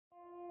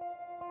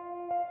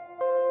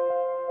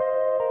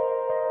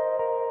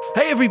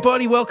Hey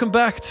everybody, welcome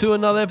back to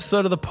another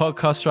episode of the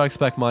Podcast Strikes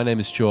Back. My name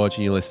is George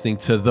and you're listening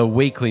to the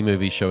weekly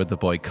movie show with the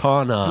boy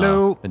Connor.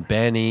 Hello. And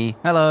Benny.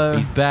 Hello.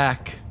 He's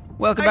back.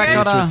 Welcome Hi, back,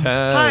 guys. Connor. He's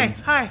returned.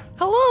 Hi.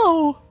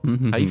 Hello.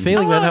 How you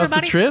feeling, man? How's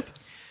everybody. the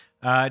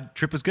trip?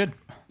 Trip was good.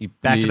 You-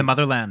 Back you- to the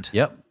motherland.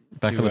 Yep.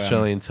 Back on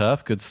Australian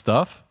turf. Good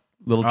stuff.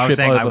 Little I trip was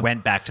saying over. I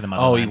went back to the Oh,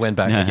 motherland. he went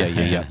back.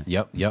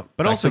 Yep.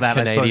 But Back also to that,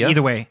 I suppose, Canada.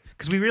 either way,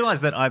 because we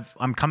realized that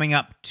I'm coming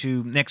up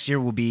to next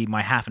year will be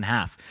my half and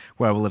half,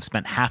 where I will have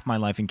spent half my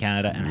life in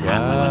Canada and half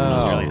my life in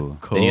Australia. Oh,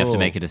 Cool. Then you have to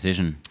make a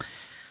decision.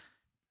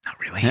 Not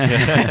really.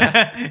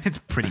 It's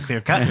pretty clear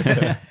cut.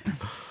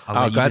 I'll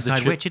let you glad the decide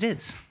trip- which it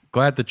is.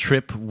 Glad the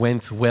trip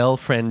went well,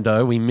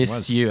 friendo. We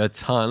missed you a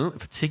ton,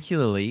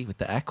 particularly with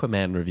the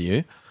Aquaman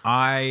review.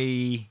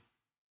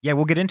 Yeah,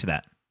 we'll get into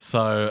that.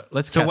 So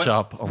let's So catch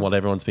up on what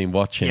everyone's been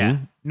watching. Yeah.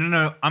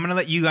 No. I'm going to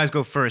let you guys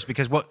go first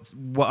because what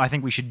I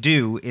think we should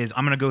do is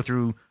I'm going to go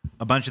through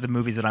a bunch of the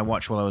movies that I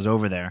watched while I was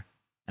over there.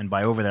 And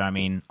by over there, I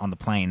mean on the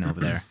plane over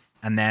there.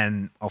 And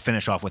then I'll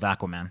finish off with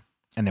Aquaman.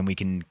 And then we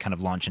can kind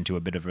of launch into a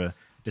bit of a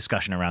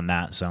discussion around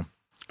that. So,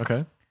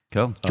 Okay.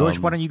 Cool. George,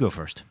 why don't you go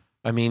first?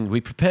 I mean, we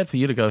prepared for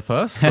you to go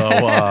first,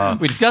 so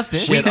We discussed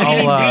this. shit,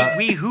 I'll,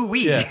 We?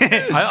 yeah.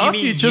 I asked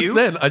you mean just you?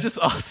 then. I just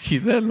asked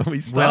you then when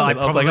we started. Well,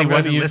 I was like, probably I'm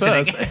wasn't you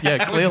listening. first. Yeah, I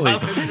was clearly.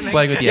 not listening. It's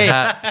playing with your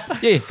hat.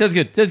 Yeah, sounds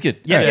good. Sounds good.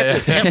 Yeah.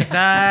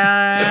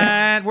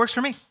 That works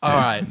for me. All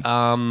right.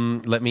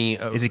 Let me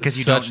Is it 'cause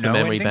you search don't the know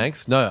memory anything?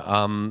 banks.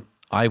 No.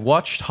 I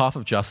watched half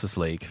of Justice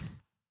League.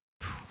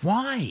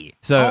 Why?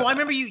 So- I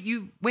remember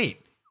you. Wait.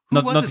 Who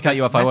Not, was not it to cut that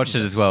you off, I watched it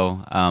messaged as us?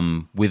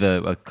 well with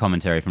a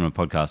commentary from a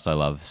podcast I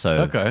love. So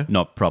Okay.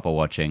 not proper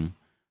watching.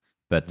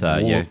 But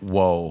yeah,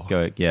 Whoa.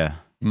 yeah.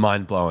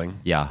 Mind blowing.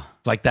 Yeah.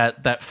 Like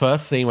that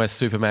first scene where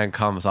Superman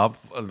comes up,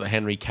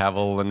 Henry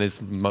Cavill, and his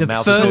The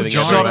mouth first moving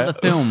shot everywhere. of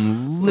the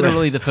film,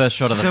 literally the first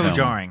shot of the So film.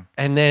 jarring.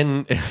 And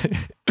then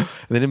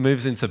it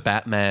moves into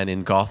Batman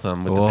in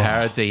Gotham with the Oh.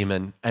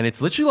 parademon, and it's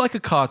literally like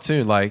a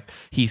cartoon. Like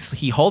he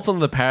holds on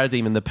to the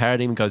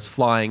parademon goes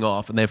flying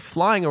off, and they're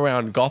flying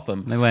around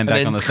Gotham. They land and back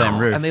then on the same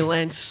roof. and they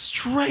land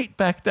straight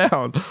back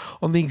down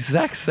on the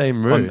exact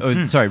same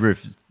roof. Sorry,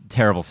 roof.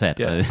 Terrible set.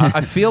 Yeah.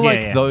 I feel like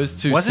yeah. those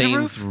two Was it a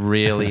scenes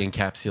really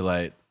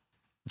encapsulate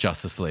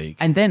Justice League.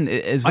 And then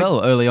as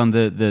well, early on,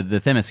 the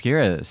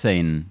Themyscira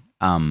scene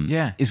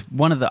Yeah. is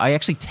one of the... I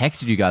actually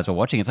texted you guys while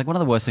watching. It's like one of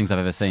the worst things I've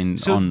ever seen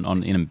So- in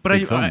a But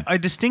big film. I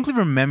distinctly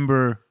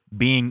remember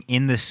being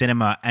in the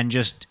cinema and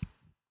just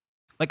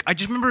like I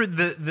just remember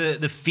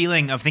the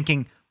feeling of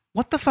thinking,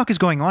 what the fuck is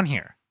going on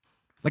here?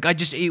 Like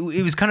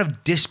it was kind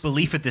of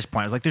disbelief at this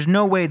point. I was like, there's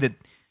no way that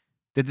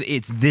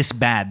it's this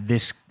bad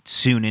this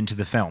soon into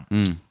the film.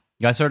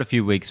 Yeah, I saw it a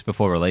few weeks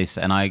before release,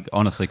 and I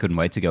honestly couldn't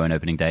wait to go on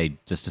opening day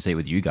just to see it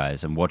with you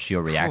guys and watch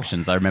your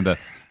reactions. I remember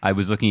I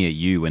was looking at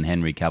you when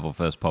Henry Cavill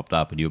first popped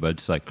up, and you were both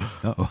just like,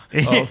 "Oh,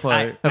 I was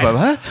like,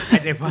 what?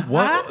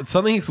 what?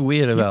 Something's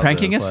weird about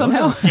pranking this. us Like,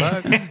 somehow?"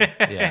 what the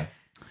fuck? Yeah.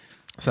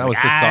 So that was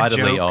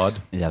decidedly jokes.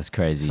 odd. Yeah, that was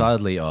crazy.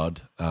 Decidedly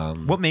odd.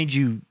 What made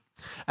you?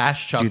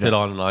 Ash chucked that. it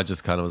on, and I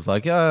just kind of was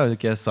like, "Oh, I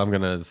guess I'm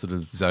gonna sort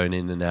of zone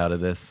in and out of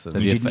this." And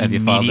Have You you, didn't have you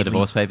filed the immediately-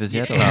 divorce papers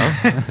yet? or-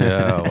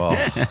 yeah, well,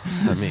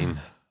 I mean,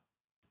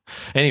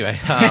 anyway.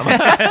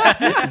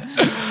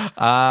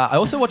 I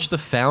also watched The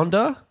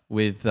Founder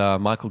with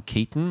Michael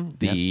Keaton,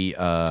 the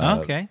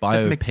Okay.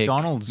 That's the biopic.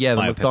 McDonald's yeah,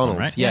 the biopic one, McDonald's.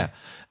 right?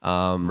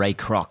 Yeah. Ray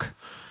Kroc.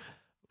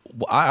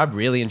 I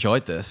really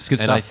enjoyed this, Good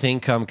and stuff. I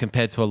think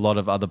compared to a lot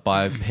of other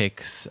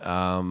biopics,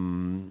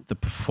 the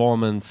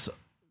performance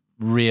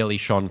really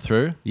shone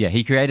through. Yeah,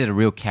 he created a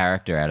real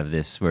character out of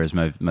this, whereas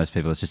most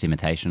people it's just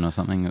imitation or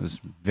something. It was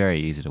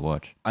very easy to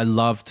watch. I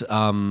loved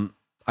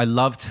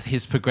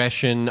his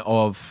progression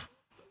of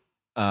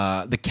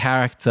the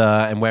character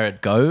and where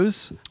it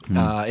goes.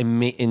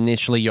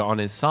 Initially, you're on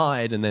his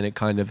side, and then it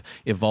kind of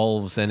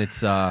evolves, and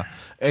it's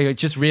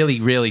just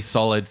really, really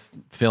solid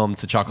film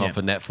to chuck on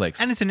for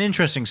Netflix. And it's an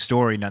interesting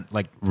story, not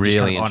like just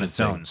Really kind of on its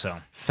interesting. own. So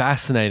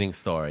Fascinating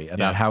story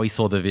about how he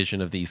saw the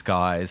vision of these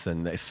guys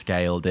and they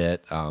scaled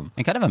it. And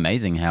kind of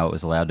amazing how it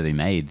was allowed to be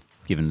made,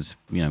 given it's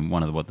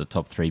one of the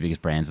top 3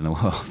 biggest brands in the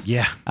world.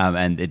 yeah.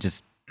 And it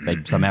just they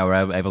somehow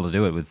were able to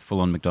do it with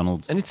full-on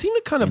McDonald's And it seemed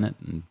to kind in of it.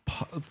 And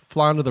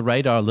fly under the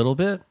radar a little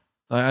bit.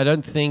 I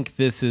don't think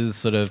this is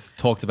sort of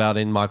talked about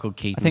in Michael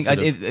Keaton. I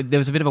think there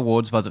was a bit of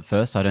awards buzz at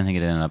first. I don't think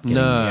it ended up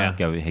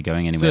getting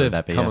going anywhere sort with of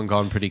that. But come and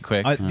gone pretty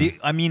quick. I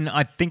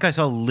think I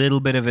saw a little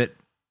bit of it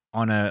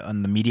on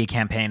the media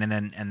campaign, and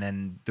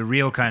then the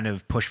real kind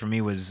of push for me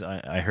was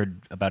I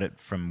heard about it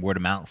from word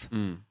of mouth,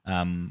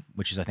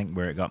 which is I think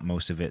where it got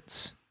most of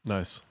its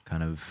Nice.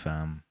 kind of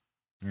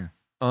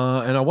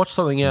And I watched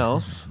something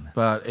else,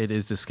 but it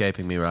is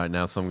escaping me right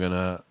now, so I'm going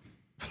to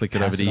flick it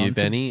Pass over to it you, on to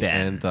Benny,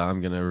 Ben. and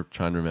I'm going to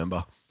try and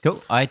remember.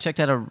 Cool. I checked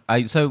out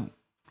so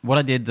what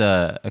I did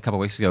a couple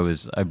of weeks ago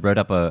was I wrote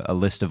up a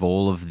list of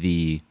all of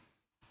the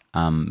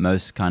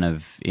most kind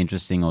of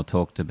interesting or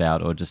talked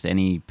about or just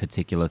any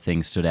particular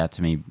thing stood out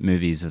to me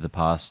movies of the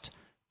past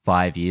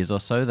 5 years or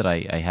so that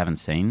I haven't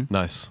seen.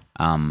 Nice.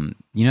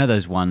 You know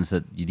those ones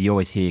that you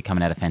always hear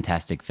coming out of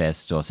Fantastic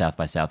Fest or South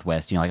by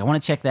Southwest. You're like, I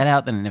want to check that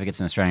out. Then it never gets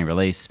an Australian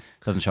release.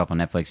 Doesn't show up on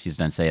Netflix. You just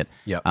don't see it.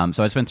 Yep.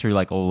 So I just went through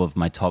like all of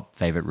my top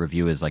favorite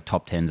reviewers, like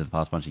top 10s of the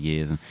past bunch of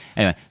years. And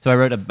anyway, so I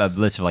wrote a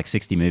list of like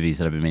 60 movies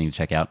that I've been meaning to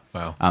check out.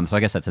 Wow. So I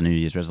guess that's a New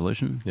Year's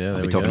resolution. Yeah,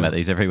 I'll be talking about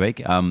these every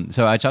week.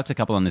 So I chucked a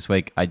couple on this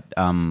week. I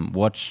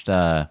watched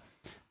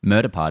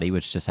Murder Party,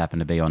 which just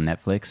happened to be on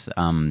Netflix.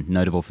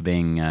 Notable for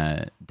being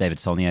David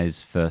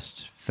Saulnier's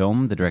first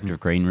film, the director of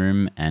Green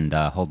Room and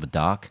Hold the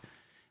Dark.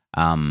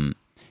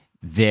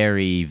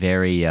 Very,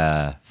 very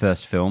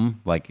first film.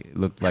 Like, it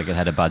looked like it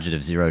had a budget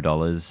of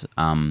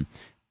 $0.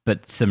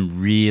 But some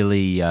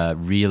really,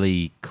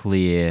 really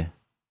clear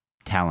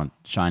talent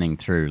shining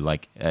through.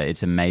 Like,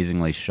 it's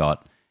amazingly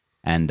shot,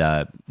 and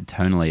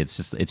tonally, it's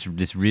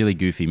this really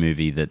goofy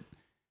movie that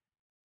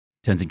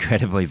turns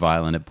incredibly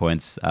violent at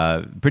points.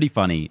 Pretty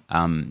funny.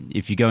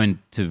 If you go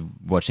into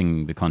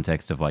watching the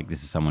context of like,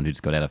 this is someone who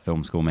just got out of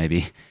film school,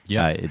 maybe.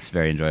 Yeah, it's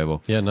very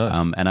enjoyable. Yeah, nice.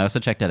 And I also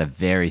checked out a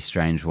very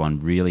strange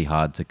one, really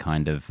hard to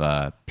kind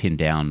of pin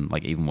down,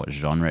 like even what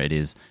genre it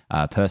is.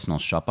 Personal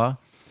Shopper,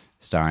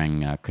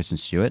 starring Kristen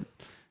Stewart.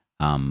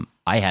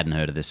 I hadn't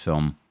heard of this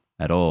film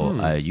at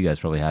all. You guys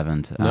probably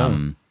haven't.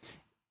 No.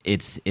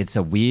 It's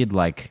a weird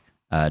like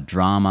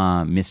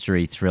drama,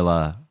 mystery,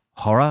 thriller,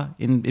 horror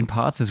in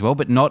parts as well,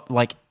 but not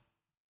like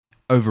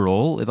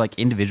overall. Like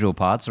individual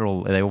parts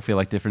they all feel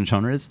like different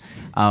genres.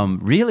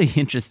 Really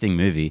interesting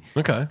movie.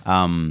 Okay.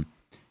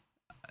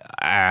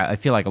 I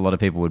feel like a lot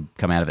of people would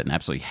come out of it and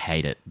absolutely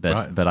hate it,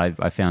 but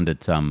I found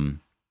it.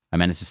 I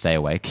managed to stay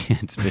awake.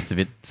 it's a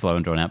bit slow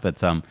and drawn out,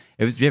 but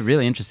it was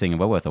really interesting and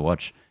well worth a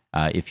watch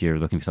if you're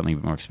looking for something a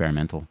bit more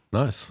experimental.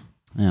 Nice.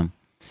 Yeah.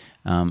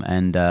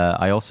 And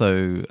I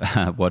also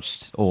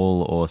watched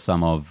all or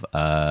some of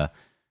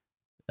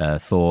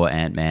Thor,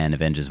 Ant-Man,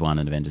 Avengers 1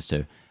 and Avengers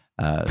 2.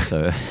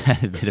 So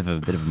a bit of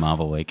a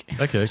Marvel week.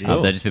 Okay,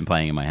 cool. They've just been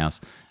playing in my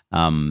house.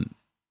 So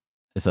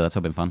that's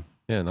all been fun.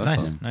 Yeah,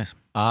 nice.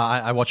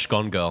 I watched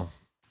Gone Girl.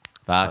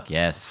 Fuck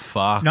yes.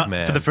 Fuck,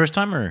 man. For the first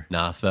time or?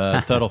 Nah,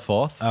 third or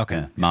fourth. Okay.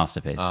 Yeah,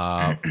 masterpiece.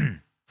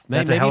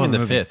 Maybe hell of even a the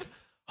movie. fifth.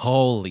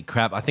 Holy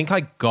crap. I think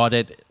I got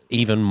it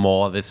even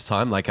more this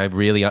time. Like I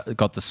really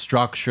got the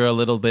structure a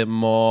little bit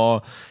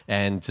more.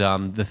 And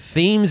the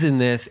themes in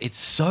this, it's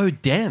so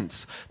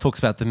dense. It talks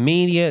about the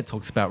media. It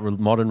talks about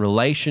modern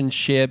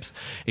relationships.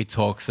 It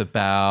talks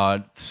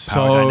about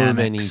so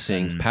many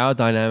things. Power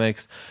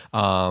dynamics.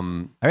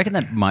 I reckon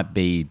that might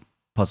be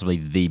possibly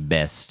the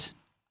best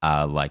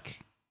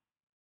like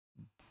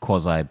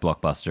quasi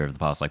blockbuster of the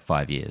past like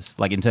 5 years.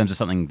 Like in terms of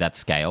something that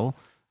scale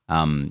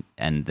and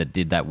that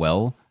did that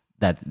well.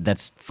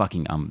 That's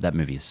fucking that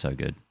movie is so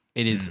good.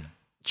 It is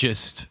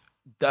just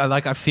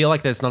like I feel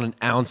like there's not an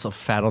ounce of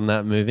fat on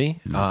that movie.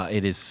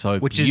 It is so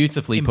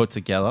beautifully put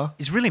together.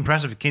 It's really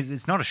impressive because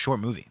it's not a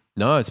short movie.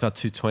 No, it's about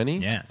 220.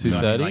 Yeah,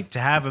 230. Like to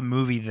have a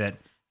movie that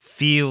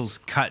feels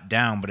cut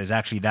down but is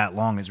actually that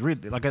long is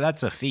really like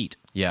that's a feat.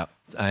 Yeah.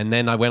 And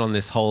then I went on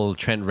this whole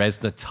Trent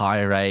Reznor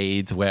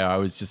tirade where I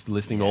was just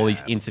listening to all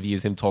these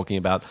interviews, him talking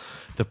about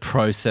the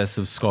process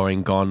of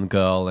scoring Gone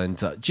Girl,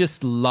 and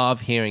just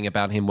love hearing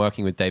about him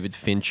working with David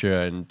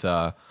Fincher and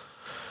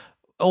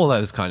all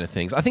those kind of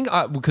things. I think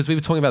because we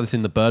were talking about this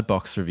in the Bird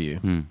Box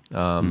review.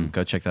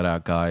 Go check that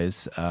out,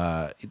 guys.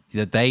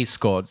 They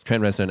scored,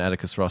 Trent Reznor and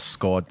Atticus Ross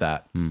scored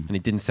that, and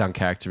it didn't sound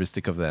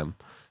characteristic of them.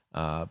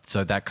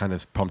 So that kind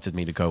of prompted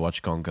me to go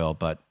watch Gone Girl.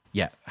 But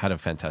yeah, had a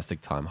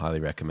fantastic time. Highly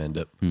recommend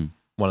it.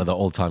 One of the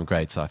all-time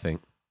greats, I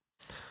think.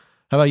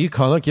 How about you,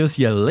 Connor? Give us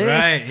your list.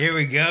 Right, here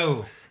we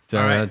go. All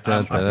right,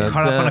 I've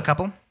caught up on a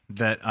couple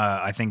that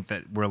I think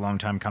that were a long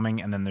time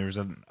coming, and then there's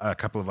a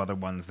couple of other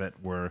ones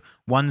that were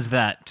ones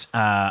that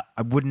I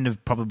wouldn't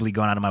have probably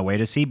gone out of my way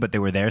to see, but they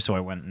were there, so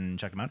I went and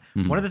checked them out.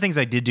 One of the things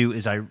I did do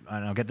is and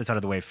I'll get this out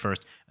of the way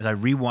first, is I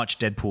rewatched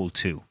Deadpool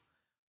 2,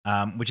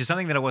 which is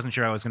something that I wasn't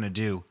sure I was going to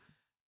do.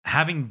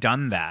 Having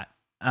done that,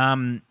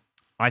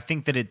 I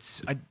think that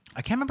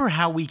I can't remember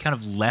how we kind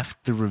of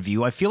left the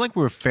review. I feel like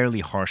we were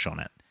fairly harsh on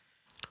it.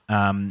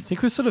 I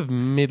think we're sort of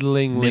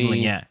middling,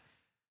 yeah.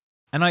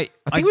 And I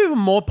think we were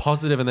more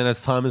positive, and then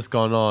as time has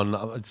gone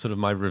on, sort of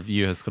my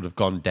review has sort of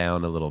gone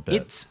down a little bit.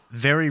 It's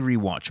very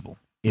rewatchable,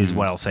 is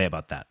what I'll say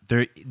about that.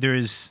 There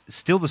is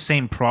still the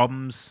same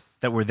problems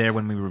that were there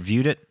when we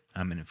reviewed it.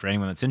 And for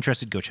anyone that's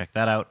interested, go check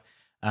that out.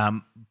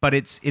 But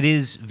it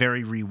is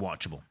very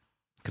rewatchable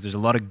because there's a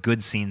lot of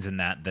good scenes in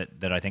that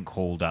I think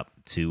hold up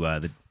to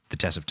the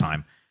test of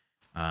time.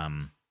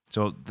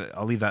 So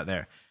I'll leave that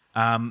there.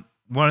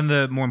 One of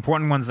the more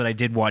important ones that I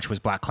did watch was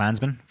Black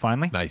Klansman,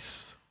 finally.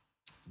 Nice.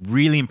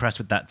 Really impressed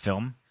with that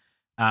film.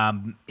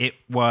 It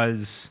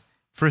was,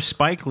 for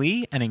Spike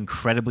Lee, an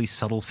incredibly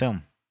subtle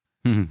film.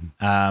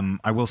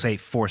 I will say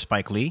for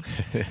Spike Lee,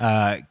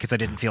 because I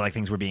didn't feel like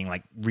things were being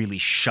like really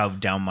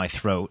shoved down my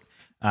throat.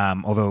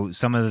 Although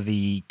some of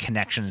the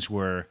connections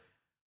were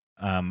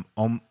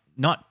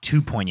not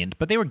too poignant,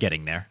 but they were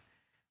getting there.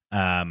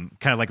 Kind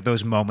of like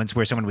those moments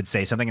where someone would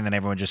say something and then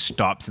everyone just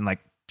stops and like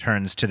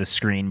turns to the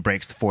screen,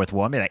 breaks the fourth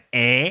wall, and be like,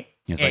 eh?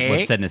 It's like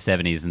what's set in the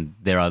 70s, and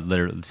there are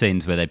literal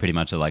scenes where they pretty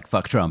much are like,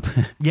 fuck Trump.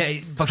 Yeah,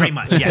 pretty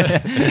much,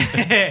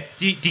 yeah.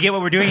 do you get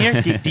what we're doing here?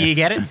 Do you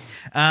get it?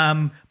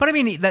 But I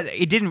mean,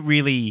 it didn't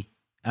really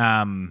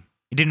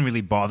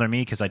bother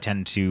me because I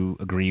tend to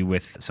agree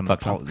with some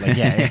Fuck Trump.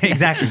 yeah,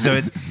 exactly. So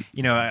it's,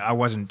 I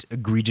wasn't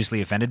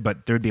egregiously offended,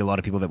 but there'd be a lot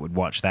of people that would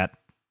watch that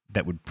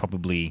would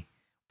probably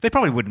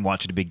wouldn't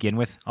watch it to begin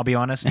with. I'll be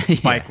honest.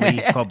 Spike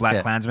Lee called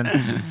Black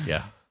Klansman.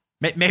 Yeah.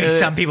 Maybe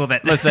some people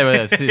that Unless they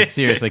were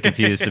seriously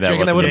confused about Do you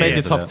reckon what they would the have made movie your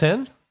was top about.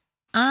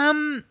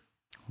 10?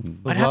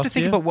 I'd have to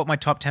think about what my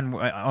top 10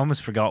 were. I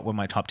almost forgot what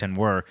my top 10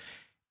 were.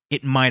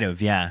 It might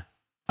have, yeah.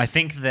 I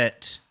think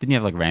that Didn't you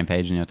have like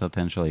Rampage in your top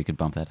 10? Surely you could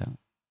bump that out.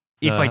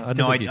 if I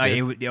don't think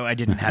I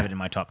didn't have it in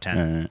my top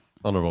 10.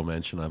 Honorable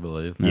mention, I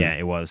believe. Yeah,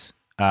 it was.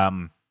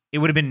 It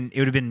would have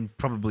been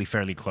probably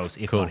fairly close,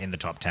 if Cool. not in the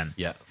top 10.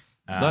 Yeah.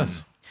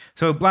 Nice.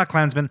 So Black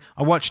Klansman.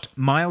 I watched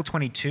Mile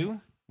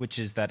 22, which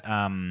is that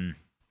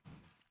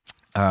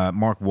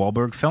Mark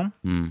Wahlberg film.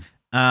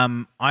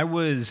 I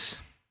was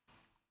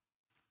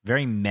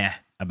very meh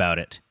about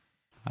it.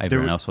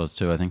 Everyone else was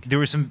too, I think. There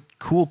were some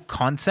cool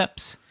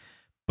concepts,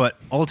 but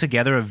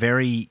altogether a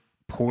very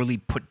poorly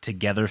put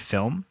together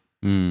film.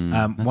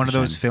 One of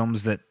those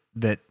films that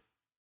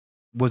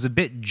was a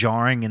bit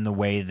jarring in the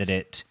way that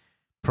it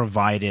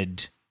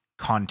provided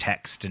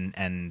context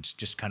and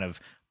just kind of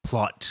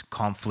plot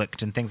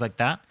conflict and things like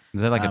that.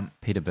 Was that like a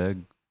Peter Berg?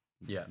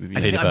 Yeah. movie?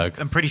 Peter Berg.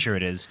 I'm pretty sure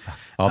it is.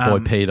 Our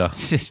boy Peter.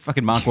 It's just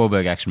fucking Mark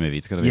Wahlberg action movie.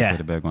 It's got to be Yeah. a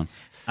Peter Berg one.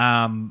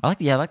 I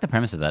I like the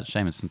premise of that.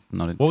 Shame it's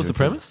not. What was the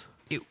premise?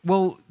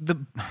 the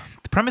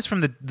premise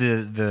from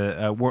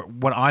the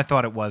what I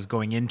thought it was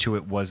going into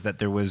it was that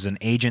there was an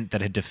agent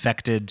that had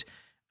defected,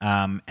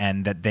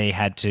 and that they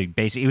had to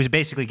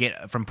basically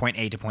get from point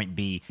A to point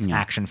B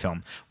action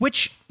film,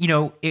 which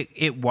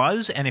it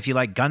was, and if you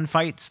like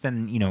gunfights,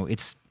 then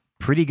it's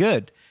pretty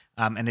good,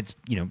 and it's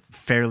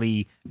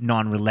fairly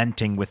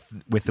non-relenting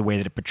with the way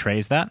that it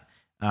portrays that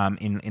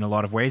in a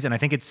lot of ways, and I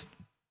think it's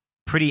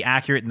pretty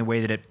accurate in the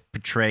way that it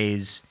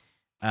portrays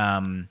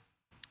some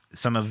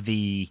of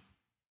the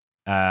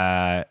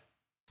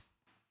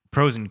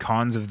pros and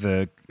cons is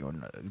the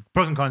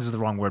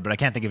wrong word, but I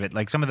can't think of it.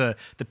 Like some of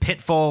the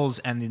pitfalls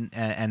and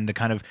the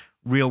kind of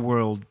real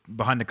world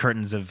behind the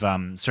curtains of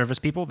service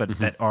people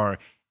that are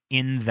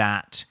in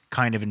that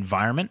kind of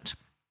environment.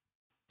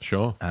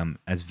 Sure.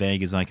 As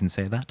vague as I can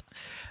say that.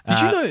 Did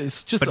you know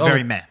it's just but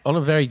very meh. on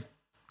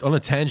a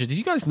tangent? Did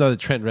you guys know that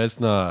Trent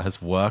Reznor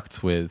has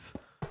worked with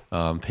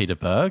Peter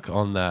Berg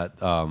on that?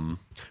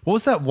 What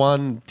was that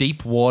one?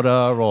 Deep Water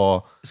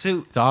or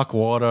Dark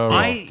Water?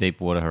 Or,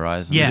 Deepwater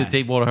Horizon. Yeah. Is it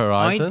Deepwater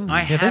Horizon? I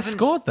they haven't-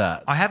 scored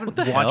that. I haven't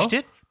watched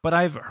it, but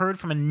I've heard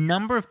from a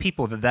number of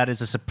people that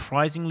is a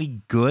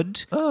surprisingly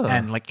good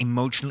and like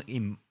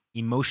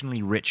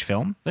emotionally rich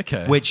film.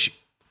 Okay. Which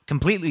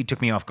completely took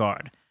me off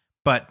guard.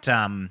 But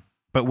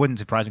wouldn't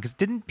surprise me because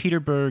didn't Peter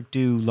Berg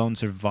do Lone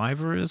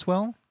Survivor as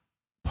well?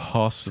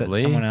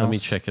 Possibly. someone Let me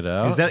else? check it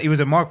out. It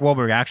was a Mark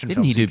Wahlberg action Didn't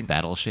film. he so you do can-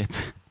 Battleship?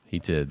 He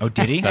did. Oh,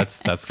 did he? That's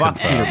Fuck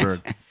Peter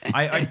confirmed.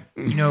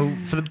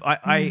 Berg.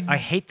 I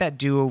hate that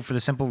duo for the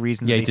simple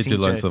reason Yeah, that he they did do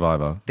seem Lone to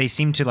Survivor. they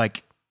seem to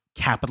like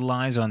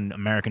capitalize on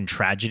American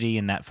tragedy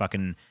and that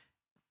fucking.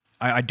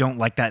 I don't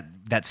like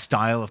that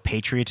style of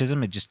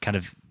patriotism. It just kind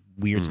of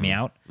weirds me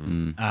out.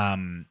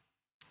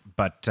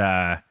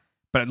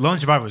 But Lone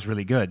Survivor was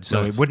really good,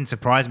 so Nice. it wouldn't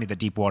surprise me that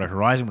Deepwater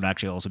Horizon would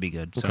actually also be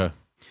good. So. Okay.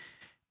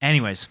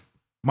 Anyways,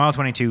 Mile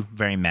 22,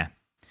 very meh.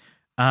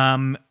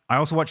 I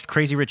also watched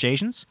Crazy Rich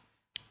Asians.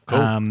 Cool.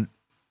 A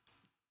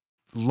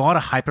lot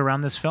of hype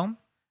around this film.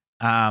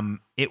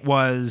 It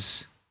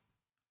was,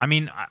 I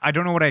mean, I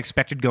don't know what I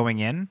expected going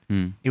in.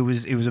 It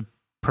was a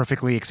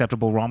perfectly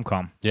acceptable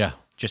rom-com, Yeah.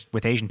 just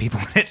with Asian people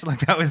in it.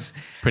 Like that was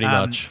Pretty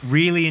much.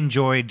 Really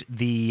enjoyed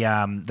the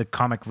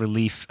comic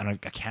relief, and I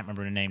can't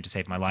remember her name to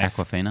save my life.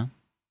 Aquafina.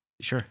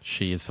 Sure.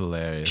 She is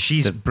hilarious.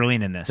 She's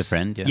brilliant in this. The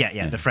friend, yeah.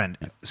 Yeah, the friend.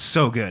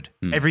 So good.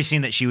 Every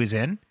scene that she was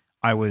in,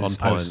 I was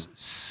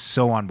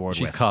so on board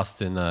She's with.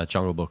 cast in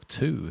Jungle Book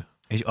 2.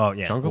 Oh,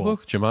 yeah. Jungle cool.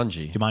 Book?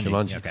 Jumanji.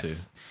 Jumanji, okay.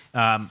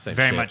 2. Same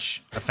Very shit.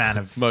 much a fan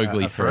of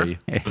Mowgli of her. 3.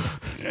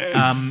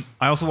 I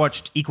also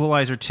watched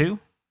Equalizer 2,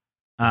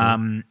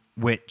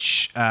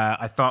 which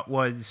I thought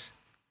was,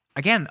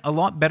 again, a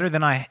lot better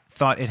than I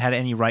thought it had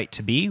any right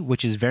to be,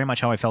 which is very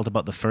much how I felt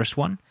about the first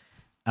one.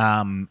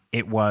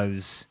 It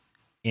was,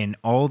 in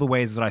all the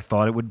ways that I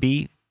thought it would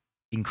be,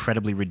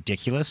 incredibly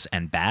ridiculous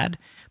and bad.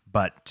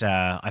 But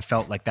I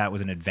felt like that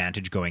was an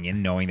advantage going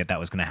in, knowing that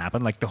was going to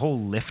happen. Like the whole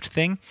lift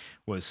thing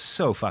was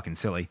so fucking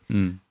silly.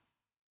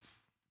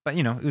 But,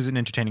 it was an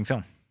entertaining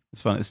film.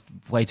 It's fun. It's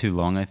way too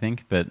long, I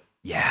think. But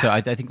Yeah. So I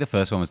think the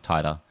first one was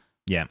tighter.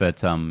 Yeah.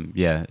 But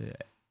yeah,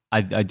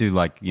 I do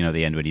like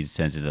the end when he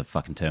turns into the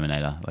fucking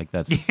Terminator. Like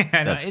that's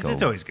that's cool.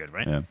 It's always good,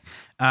 right? Yeah.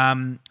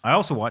 I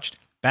also watched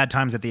Bad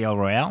Times at the El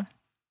Royale.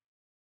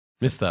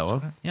 Missed that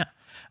one. Yeah.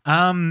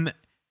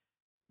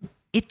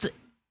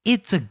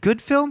 It's a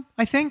good film,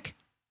 I think.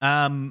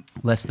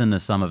 Less than the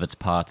sum of its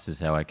parts is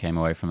how I came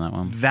away from that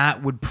one.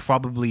 That would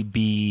probably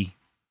be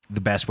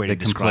the best way to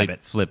describe complete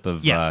it. flip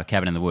of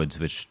Cabin in the Woods,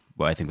 which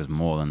I think was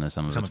more than the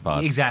sum of its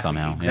parts.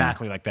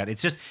 Exactly like that.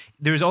 It's just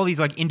there's all these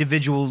like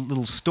individual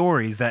little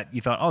stories that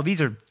you thought, oh,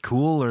 these are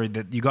cool, or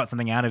that you got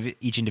something out of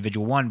each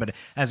individual one. But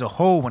as a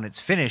whole, when it's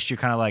finished, you're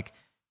kind of like,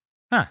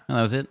 huh, Oh,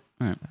 that was it.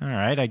 all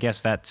right, I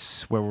guess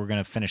that's where we're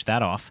gonna finish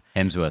that off.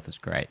 Hemsworth is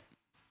great.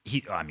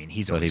 He's But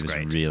always he was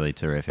great. really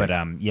terrific. But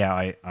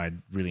I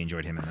really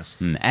enjoyed him in this.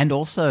 And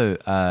also,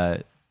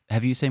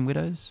 have you seen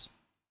Widows?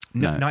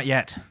 No. Not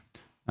yet.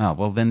 Oh,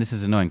 well, then this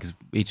is annoying because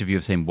each of you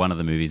have seen one of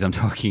the movies I'm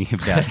talking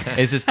about.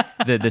 It's just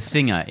the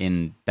singer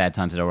in Bad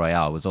Times at El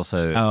Royale was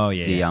also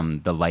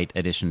the late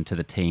addition to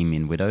the team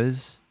in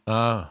Widows.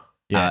 Oh.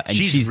 Yeah, and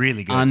she's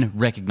really good.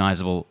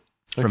 Unrecognizable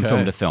from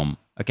film to film.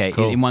 Okay,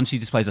 Cool. in one she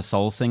just plays a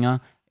soul singer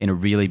in a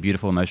really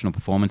beautiful emotional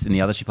performance. In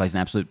the other she plays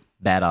an absolute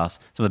badass.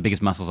 Some of the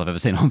biggest muscles I've ever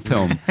seen on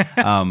film.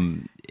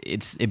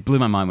 It blew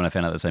my mind when I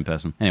found out the same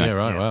person. Anyway, Yeah,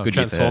 right. Wow. good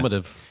year for her.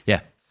 Transformative.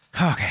 Yeah.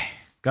 Okay,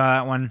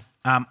 got that one.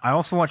 I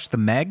also watched The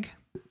Meg.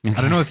 I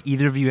don't know if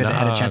either of you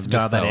had a chance to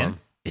dial that in.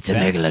 It's a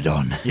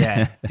megalodon.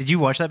 Yeah. Did you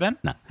watch that, Ben?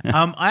 No.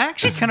 I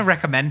actually kind of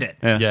recommend it.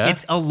 Yeah?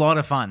 It's a lot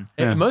of fun.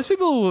 Most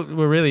people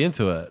were really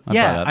into it. buy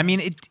Yeah. that. I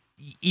mean,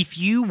 if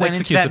you went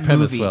into Executes that the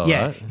premise movie, well,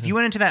 right? if you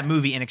went into that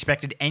movie and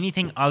expected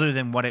anything other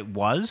than what it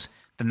was,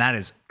 then that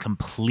is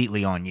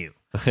completely on you.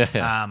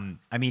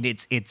 I mean,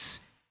 it's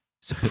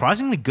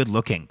surprisingly good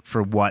looking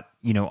for what,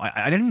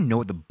 I don't even know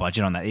what the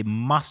budget on that. It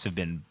must have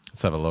been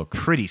Let's have a look.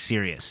 pretty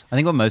serious. I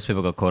think what most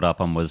people got caught up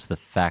on was the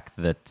fact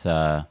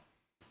that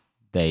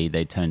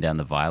they turned down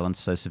the violence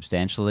so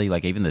substantially.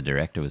 Like even the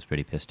director was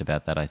pretty pissed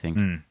about that, I think.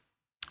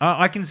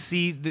 I can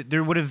see that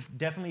there would have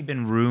definitely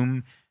been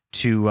room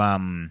to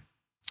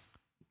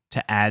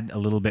add a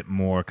little bit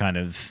more kind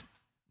of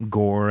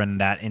gore and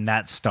that in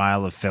that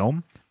style of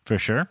film for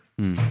sure.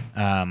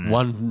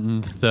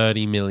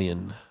 130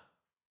 million.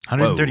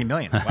 130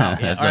 million. Wow. Yeah.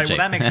 That's All not right. cheap.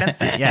 Well, that makes sense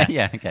then. Yeah.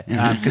 Yeah, okay.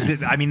 Because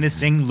this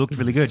thing looked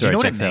really good. Do you know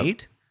what it Story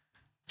made?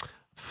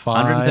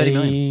 130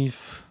 million.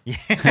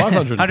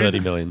 530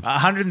 million.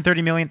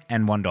 130 million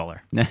and $1.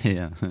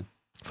 Yeah.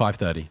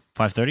 530.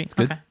 530. It's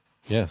good. Okay.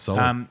 Yeah,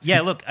 solid.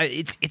 Yeah. Look,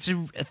 it's a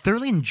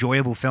thoroughly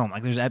enjoyable film.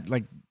 Like there's I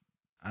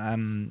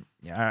recommend.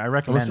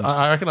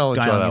 I reckon I'll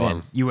enjoy dialing that it in.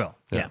 one. You will.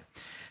 Yeah.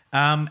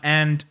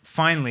 And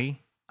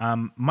finally,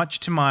 much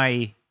to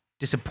my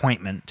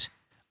disappointment,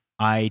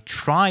 I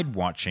tried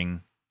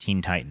watching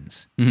Teen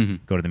Titans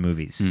go to the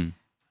movies.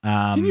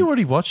 Didn't you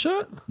already watch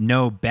that?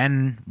 No,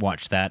 Ben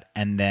watched that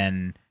and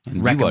then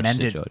You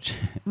recommended watched it, George.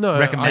 No,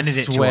 recommended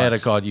I it to swear us.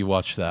 to God you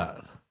watched that.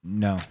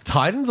 No,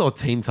 Titans or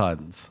Teen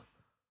Titans?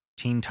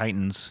 Teen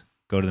Titans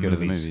go to the Go to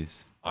the movies.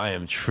 movies. I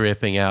am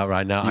tripping out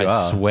right now. You I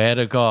are. swear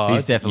to God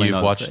He's definitely you've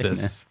not watched seen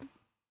this.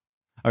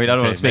 I mean, I don't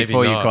Okay, want to speak maybe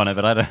for you, not. Connor,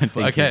 but I don't think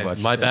Okay, you've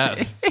watched my it.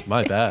 bad.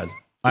 My bad.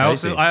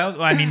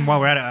 I mean, while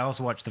we're at it, I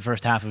also watched the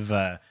first half of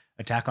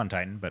Attack on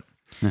Titan, but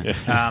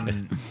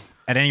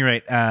at any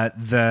rate,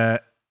 I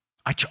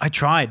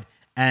tried,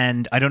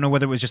 and I don't know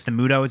whether it was just the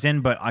mood I was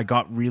in, but I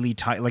got really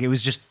tight. Like it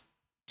was just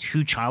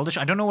too childish.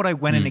 I don't know what I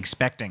went in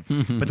expecting,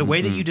 but the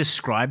way that you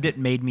described it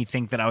made me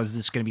think that I was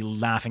just going to be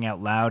laughing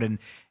out loud, and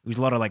it was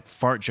a lot of like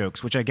fart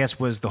jokes, which I guess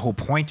was the whole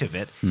point of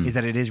it, is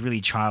that it is really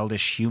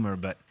childish humor,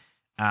 but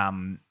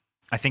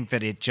I think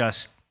that it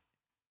just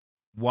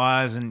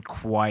wasn't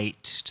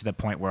quite to the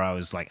point where I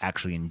was like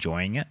actually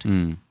enjoying it.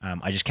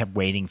 I just kept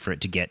waiting for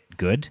it to get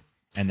good.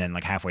 And then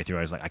like halfway through,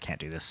 I was like, I can't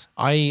do this.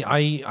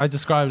 I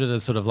described it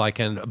as sort of like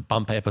a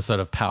bump episode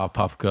of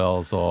Powerpuff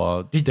Girls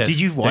or... Did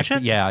you watch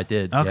it? Yeah, I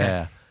did. Okay.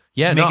 Yeah.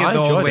 Yeah, Did you no, make it I the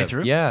whole enjoyed way it.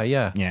 through? Yeah,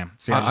 yeah. Yeah.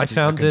 See, I just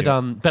found couldn't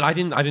it, do but I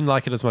didn't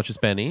like it as much as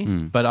Benny.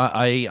 But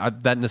I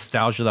that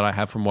nostalgia that I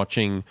have from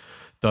watching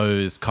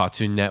those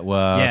Cartoon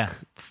Network,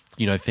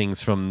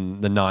 things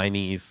from the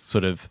 90s,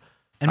 sort of.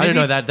 And I don't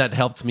maybe know, that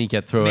helped me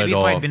get through Maybe it.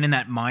 if Or I'd been in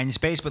that mind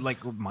space, but like,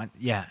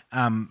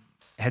 Headspace.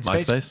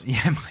 MySpace? Yeah,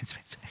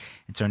 MindSpace.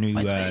 It's our new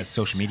MySpace.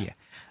 social media.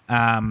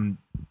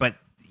 But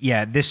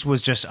yeah, this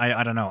was just,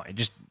 I don't know.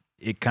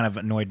 It kind of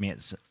annoyed me.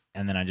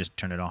 And then I just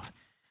turned it off.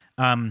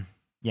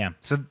 Yeah,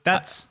 so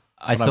that's...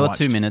 I saw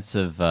 2 minutes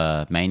of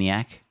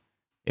Maniac.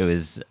 It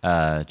was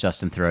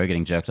Justin Theroux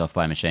getting jerked off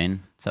by a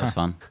machine. So that was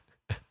fun.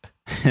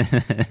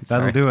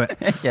 That'll do it.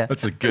 Yeah.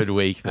 that's a good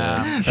week,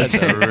 man. That's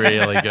a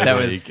really good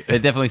week. It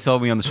definitely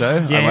sold me on the show.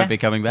 I Yeah. won't be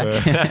coming back.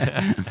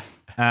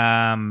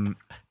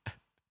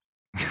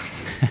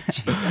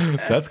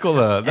 That's called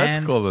a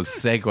And-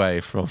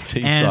 segue from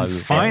Teen And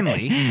Titans.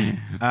 finally,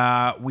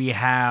 we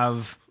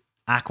have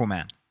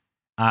Aquaman.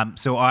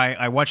 So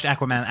I watched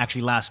Aquaman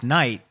actually last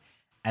night,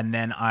 and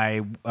then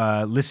I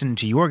listened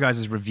to your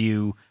guys'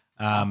 review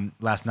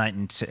last night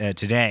and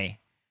today.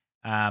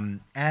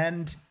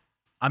 And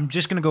I'm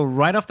just going to go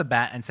right off the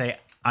bat and say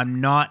I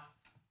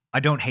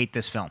don't hate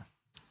this film.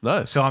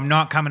 Nice. So I'm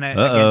not coming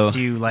against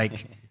you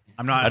like...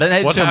 I'm not... I don't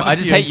hate What film. I happened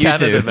just to you hate in you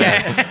Canada, two.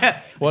 man?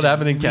 What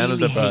happened in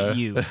Canada, really bro? hate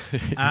you.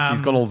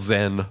 He's gone all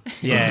zen.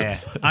 Yeah.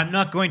 I'm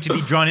not going to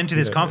be drawn into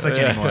this conflict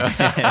anymore.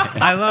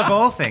 I love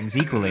all things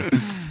equally.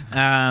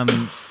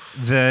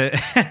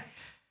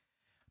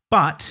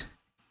 But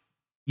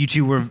you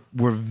two were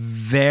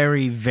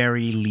very,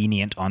 very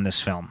lenient on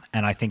this film,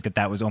 and I think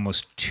that was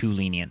almost too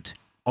lenient.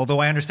 Although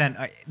I understand,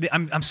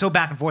 I'm so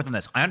back and forth on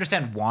this. I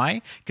understand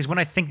why, because when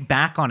I think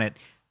back on it,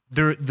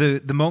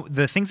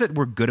 the things that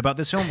were good about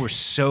this film were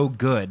so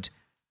good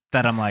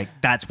that I'm like,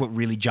 that's what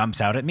really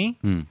jumps out at me.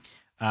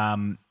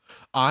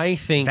 I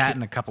think that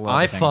and a couple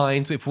other things.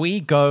 find if we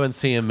go and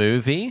see a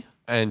movie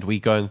and we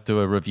go and do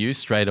a review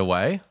straight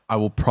away, I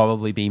will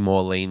probably be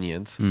more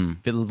lenient.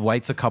 If it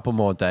waits a couple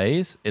more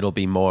days, it'll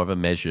be more of a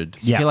measured.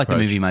 You feel like approach.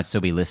 the movie might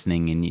still be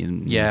listening, and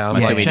I'm might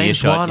like, still be James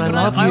earshot, Wan, you I know?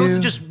 love I you. also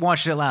just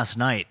watched it last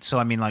night, so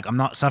I mean, like, I'm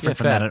not suffering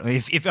from fair. that.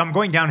 If I'm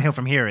going downhill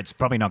from here, it's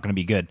probably not going to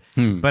be good.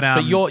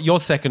 But your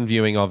second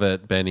viewing of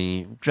it,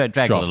 Benny, Drag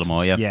a little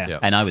more, yeah. Yeah.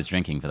 And I was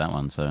drinking for that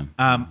one, so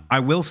I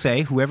will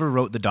say, whoever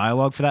wrote the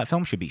dialogue for that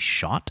film should be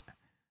shot.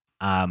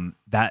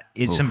 That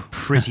is some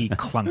pretty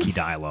clunky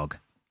dialogue.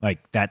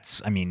 Like,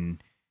 that's, I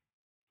mean,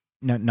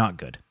 no, not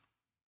good.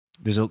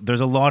 There's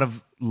a lot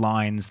of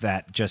lines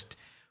that just.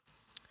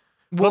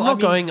 Well, I'm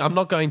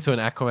not going to an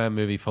Aquaman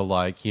movie for,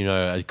 like, you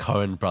know, a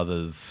Coen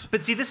Brothers.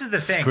 But see, this is the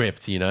thing.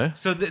 Script, you know.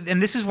 So,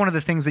 and this is one of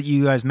the things that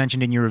you guys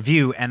mentioned in your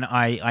review, and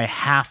I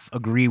half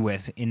agree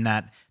with, in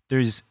that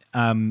there's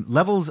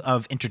levels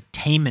of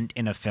entertainment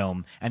in a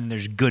film, and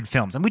there's good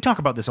films, and we talk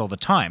about this all the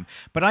time.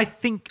 But I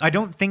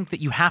don't think that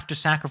you have to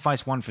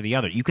sacrifice one for the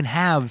other. You can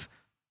have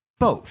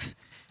both,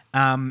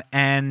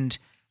 and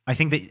I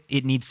think that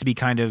it needs to be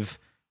kind of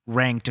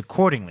ranked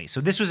accordingly. So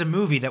this was a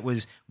movie that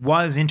was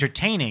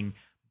entertaining,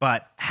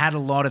 but had a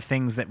lot of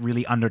things that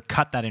really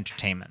undercut that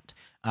entertainment.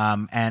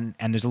 And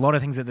there's a lot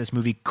of things that this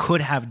movie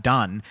could have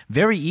done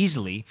very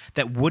easily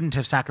that wouldn't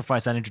have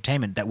sacrificed that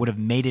entertainment, that would have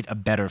made it a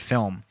better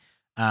film.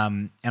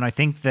 And I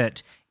think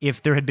that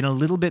if there had been a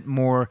little bit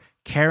more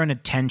care and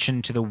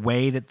attention to the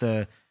way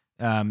that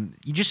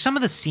just some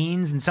of the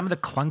scenes and some of the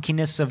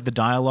clunkiness of the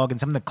dialogue and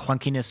some of the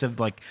clunkiness of,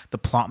 like, the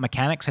plot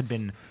mechanics had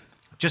been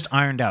just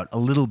ironed out a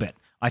little bit,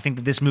 I think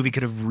that this movie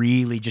could have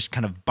really just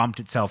kind of bumped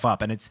itself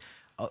up. And it's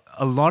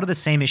a lot of the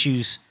same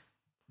issues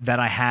that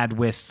I had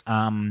with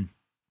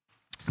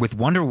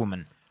Wonder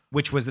Woman,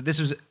 which was that this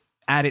was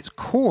at its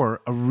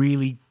core a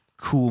really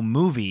cool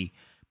movie,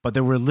 but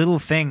there were little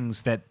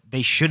things that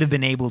they should have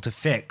been able to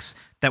fix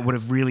that would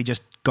have really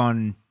just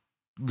gone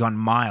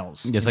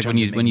miles. it's like when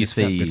you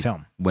see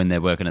when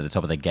they're working at the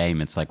top of the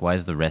game, it's like, why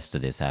is the rest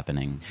of this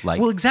happening? Like,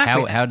 well,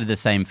 exactly. How did the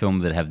same film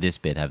that have this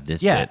bit have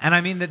this bit? Yeah, and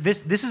I mean that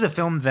this is a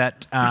film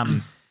that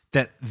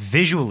that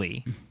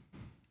visually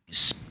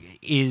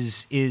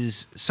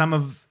is some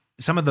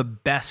of the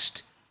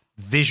best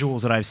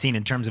visuals that I've seen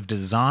in terms of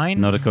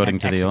design. Not according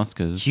and to the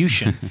Oscars.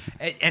 Execution.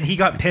 And he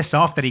got pissed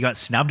off that he got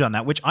snubbed on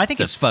that, which I think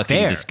It's is a fucking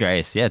fair.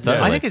 disgrace. Yeah,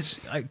 totally. I think it's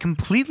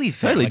completely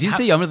fair. Totally. Like, Do you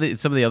see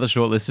some of the other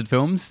shortlisted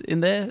films in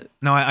there?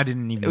 No, I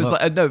didn't even. It was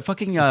look. like no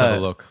fucking. Let's have a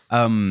look.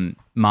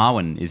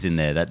 Marwan is in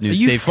there. That new Are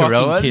you Steve fucking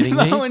Carell. kidding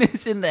me? Marwan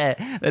is in there.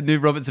 That new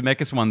Robert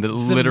Zemeckis one that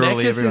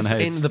literally Zemeckis everyone is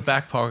hates. in the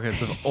back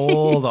pockets of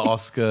all the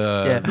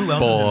Oscar Who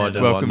else is in board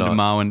there? and Welcome whatnot.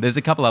 to Marwan. There's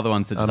a couple other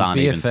ones that just aren't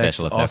even VFX,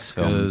 special effects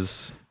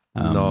films. Oscars,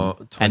 no,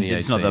 And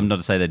it's 2018. I'm not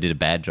to say they did a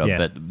bad job, Yeah.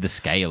 but the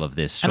scale of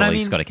this And surely I mean,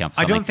 has got to count for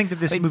I something. don't think that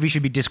this movie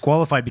should be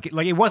disqualified because,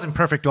 like, it wasn't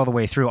perfect all the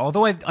way through.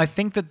 Although I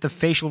think that the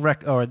facial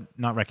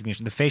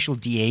the facial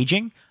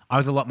de-aging, I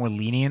was a lot more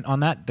lenient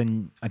on that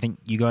than I think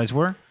you guys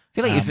were. I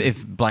feel like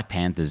if Black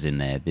Panther's in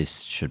there,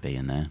 this should be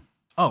in there.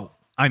 Oh,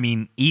 I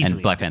mean, easily.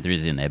 And Black Panther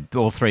is in there.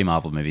 All three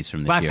Marvel movies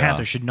from this Black year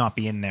Panther are. should not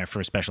be in there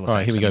for special effects. All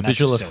right, here we I go. mean, that's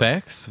Visual just silly.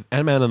 effects: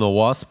 Ant-Man and the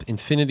Wasp,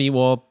 Infinity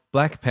War,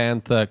 Black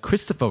Panther,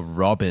 Christopher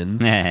Robin,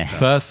 Yeah.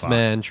 First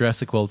Man,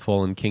 Jurassic World: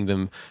 Fallen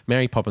Kingdom,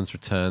 Mary Poppins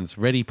Returns,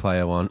 Ready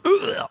Player One,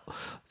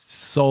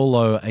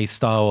 Solo: A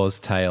Star Wars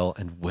Tale,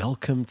 and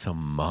Welcome to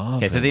Marvel.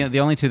 Okay, so the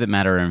only two that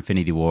matter are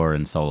Infinity War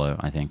and Solo,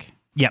 I think.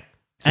 Yep.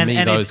 To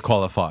me, those if-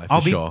 qualify for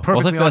I'll be sure. perfectly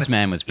Also, First honest,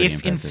 Man was pretty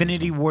if impressive as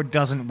Infinity War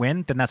doesn't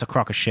win, then that's a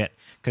crock of shit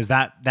because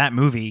that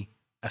movie,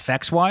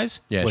 effects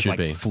wise, Yeah, it was should like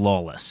be.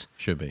 flawless.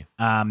 Should be.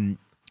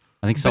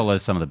 I think Solo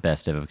is some of the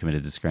best ever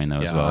committed to screen, though,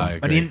 as Yeah, well. I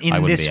But agree. in I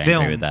wouldn't this be angry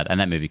film, with that. And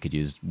that movie could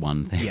use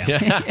one thing.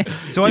 Yeah.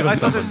 So I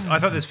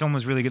thought this film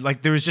was really good.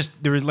 Like there was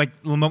like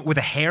little with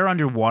a hair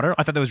underwater.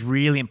 I thought that was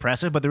really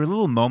impressive. But there were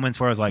little moments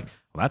where I was like,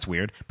 "Well, that's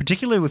weird."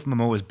 Particularly with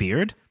Momoa's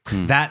beard.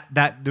 That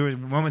there was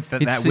moments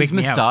that His wigged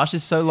me out. moustache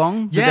is so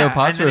long. that Yeah, there were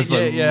parts and then where it it's like,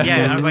 just- yeah.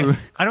 And I was like,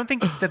 I don't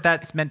think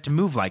that's meant to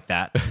move like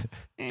that.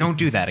 Don't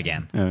do that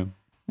again. Oh.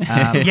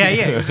 Yeah.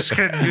 It was just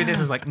kind of do this. I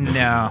was like,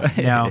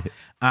 no.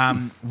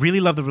 Really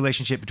love the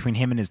relationship between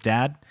him and his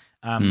dad.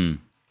 And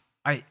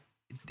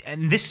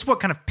this is what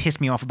kind of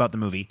pissed me off about the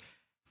movie.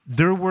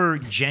 There were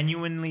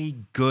genuinely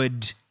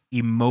good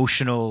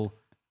emotional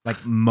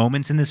like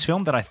moments in this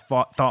film that I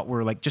thought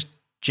were like just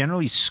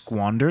generally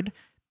squandered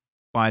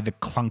by the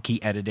clunky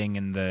editing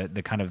and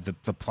the kind of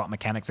the plot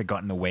mechanics that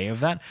got in the way of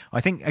that. I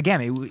think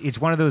again it's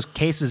one of those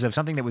cases of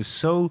something that was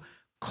so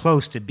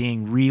close to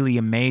being really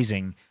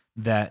amazing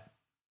that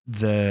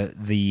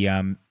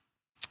the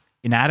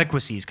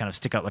inadequacies kind of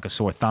stick out like a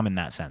sore thumb in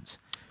that sense.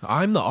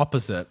 I'm the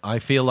opposite. I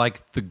feel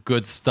like the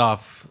good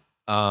stuff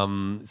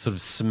sort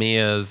of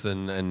smears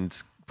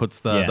and puts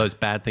those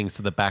bad things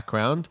to the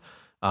background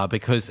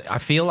because I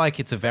feel like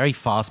it's a very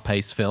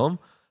fast-paced film.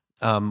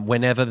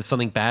 Whenever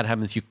something bad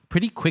happens, you're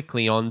pretty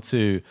quickly on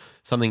to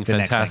something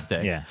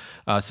fantastic. Yeah.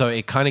 So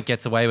it kind of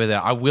gets away with it.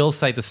 I will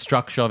say the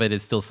structure of it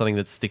is still something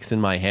that sticks in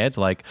my head,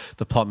 like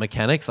the plot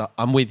mechanics.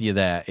 I'm with you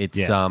there.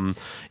 It's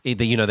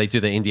either, you know, they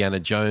do the Indiana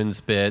Jones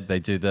bit, they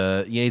do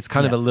it's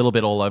kind of a little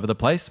bit all over the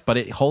place, but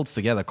it holds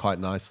together quite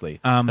nicely.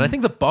 And I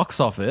think the box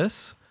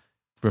office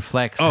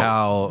reflects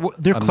how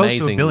they're close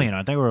amazing. to $1 billion,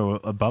 aren't they? Or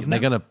above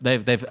them?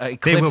 They've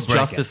eclipsed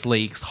Justice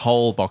League's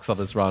whole box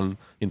office run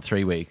in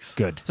 3 weeks.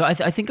 Good. So I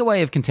think a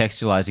way of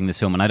contextualizing this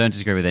film, and I don't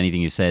disagree with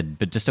anything you said,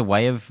 but just a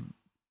way of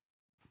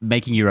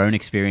making your own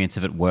experience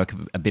of it work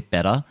a bit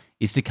better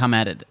is to come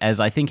at it as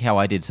I think how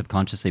I did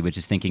subconsciously, which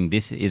is thinking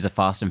this is a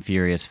Fast and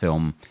Furious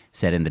film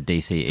set in the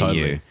DCEU.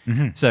 Totally.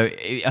 So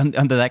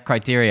under that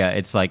criteria,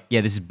 it's like,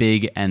 yeah, this is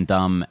big and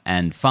dumb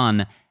and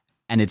fun,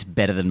 and it's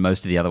better than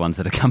most of the other ones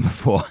that have come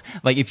before.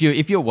 Like if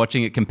you're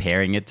watching it,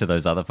 comparing it to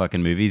those other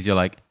fucking movies, you're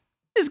like,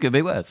 this could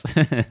be worse.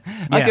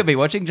 I could be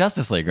watching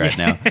Justice League right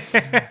now.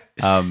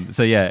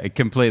 So yeah,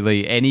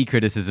 completely. Any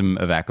criticism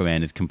of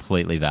Aquaman is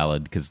completely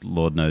valid because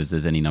Lord knows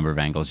there's any number of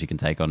angles you can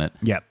take on it.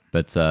 Yep.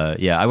 But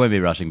yeah, I won't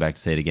be rushing back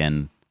to see it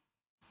again,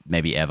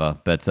 maybe ever.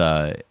 But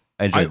I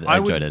enjoyed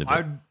it a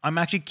bit. I'm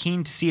actually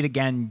keen to see it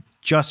again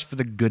just for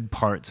the good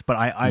parts, but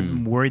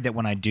I'm worried that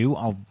when I do,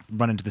 I'll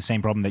run into the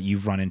same problem that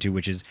you've run into,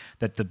 which is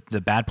that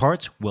the bad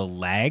parts will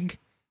lag,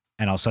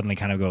 and I'll suddenly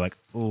kind of go like,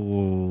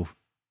 oh,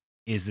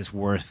 is this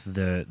worth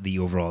the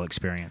overall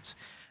experience?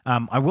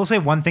 I will say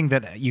one thing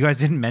that you guys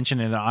didn't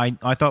mention and that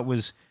I thought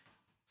was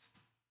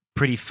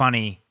pretty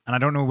funny, and I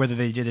don't know whether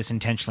they did this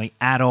intentionally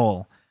at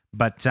all,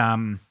 but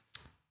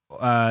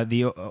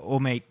the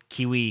old mate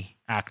Kiwi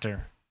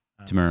actor,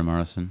 Tamura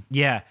Morrison.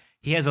 Yeah,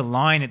 he has a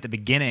line at the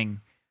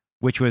beginning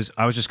which was,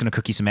 I was just going to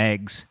cook you some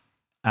eggs.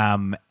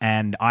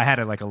 And I had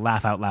a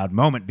laugh out loud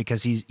moment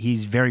because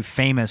he's very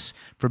famous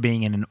for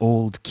being in an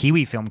old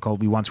Kiwi film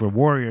called We Once Were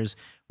Warriors,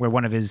 where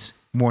one of his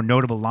more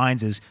notable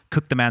lines is,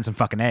 cook the man some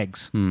fucking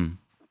eggs.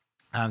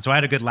 So I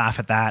had a good laugh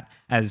at that,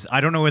 as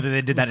I don't know whether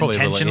they did that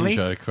intentionally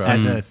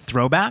as a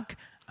throwback.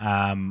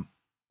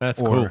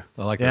 That's cool.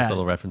 I like those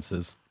little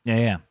references.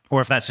 Yeah.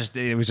 Or if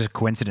it was just a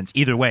coincidence.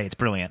 Either way, it's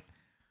brilliant.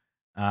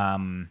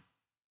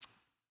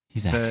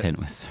 His accent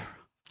was...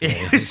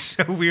 It was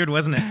so weird,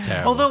 wasn't it? It's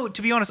terrible. Although,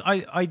 to be honest,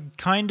 I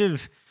kind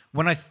of,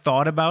 when I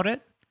thought about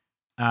it,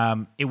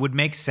 it would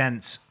make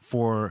sense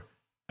for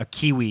a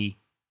Kiwi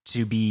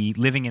to be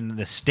living in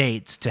the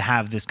States to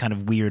have this kind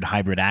of weird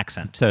hybrid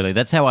accent. Totally.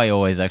 That's how I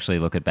always actually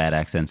look at bad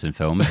accents in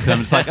films.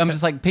 I'm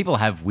just like, people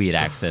have weird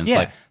accents.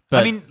 Yeah.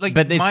 But, I mean,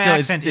 but my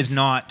accent is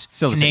not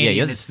Canadian. Yeah,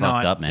 yours it's is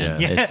not, fucked up, man.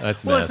 Yeah.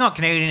 It's well, it's not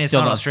Canadian. It's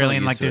not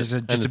Australian. Like there's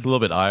and it's a little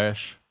bit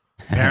Irish.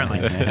 Apparently.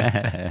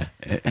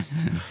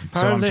 So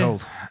I'm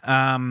told.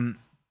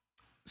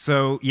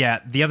 So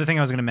yeah, the other thing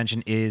I was going to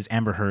mention is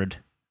Amber Heard.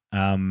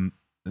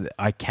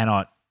 I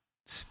cannot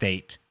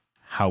state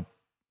how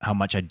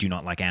much I do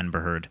not like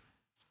Amber Heard.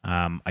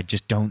 I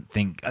just don't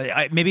think.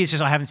 Maybe it's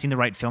just I haven't seen the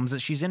right films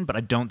that she's in, but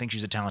I don't think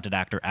she's a talented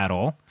actor at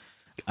all.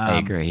 I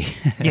agree.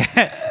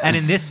 Yeah, and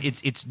in this,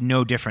 it's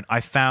no different. I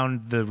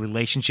found the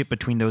relationship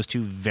between those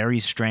two very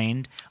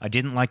strained. I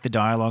didn't like the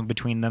dialogue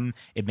between them.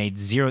 It made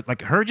zero,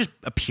 like her just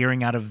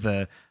appearing out of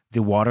the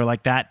water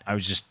like that. I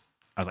was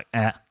like,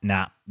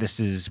 nah, this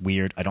is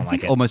weird. I don't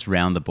like it. Almost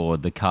round the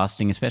board, the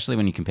casting, especially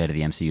when you compare to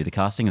the MCU, the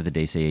casting of the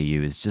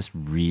DCEU is just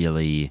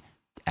really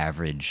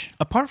average.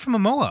 Apart from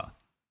Momoa,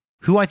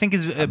 who I think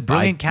is a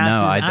brilliant cast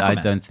as Aquaman.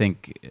 I don't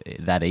think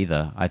that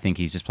either. I think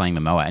he's just playing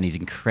Momoa, and he's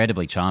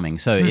incredibly charming.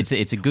 So it's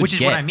a good. Which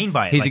is what I mean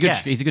by it.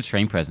 He's a good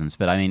screen presence,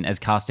 but I mean, as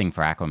casting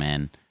for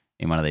Aquaman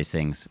in one of these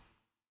things.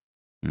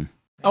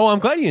 Oh, I'm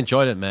glad you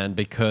enjoyed it, man.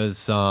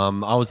 Because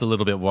I was a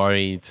little bit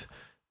worried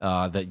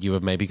that you were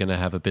maybe going to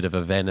have a bit of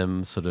a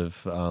Venom sort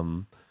of.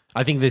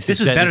 I think this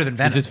is better than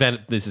Venom.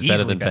 This is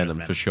better than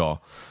Venom for sure.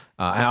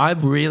 And I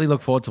really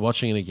look forward to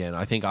watching it again.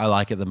 I think I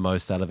like it the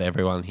most out of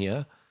everyone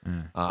here.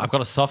 I've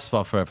got a soft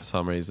spot for it for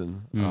some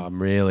reason.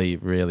 I'm really,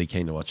 really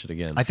keen to watch it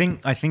again. I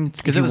think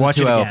because it was a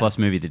 2-hour plus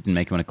movie that didn't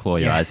make you want to claw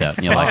your eyes out.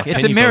 And you're like,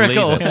 it's a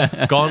miracle.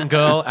 Gone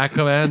Girl,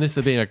 Aquaman. This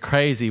has been a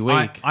crazy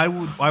week. I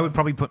would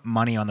probably put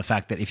money on the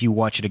fact that if you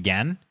watch it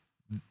again,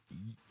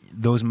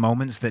 those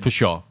moments that for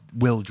sure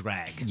will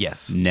drag.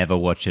 Yes. Never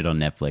watch it on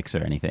Netflix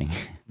or anything.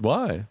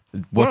 Why?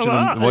 Watch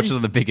it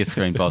on the biggest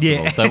screen possible.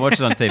 Yeah. Don't watch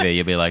it on TV.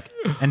 You'll be like,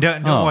 and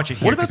don't watch it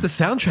here. What about the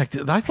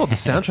soundtrack? I thought the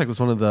soundtrack was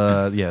one of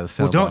the the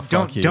sound. Well,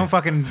 don't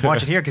fucking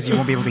watch it here because you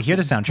won't be able to hear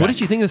the soundtrack. What did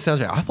you think of the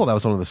soundtrack? I thought that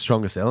was one of the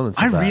strongest elements.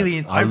 I of that.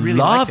 really loved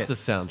liked it. The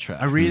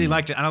soundtrack. I really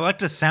liked it, and I liked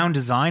the sound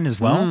design as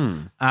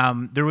well.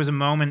 There was a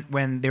moment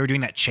when they were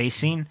doing that chase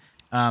scene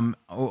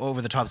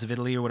over the tops of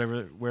Italy or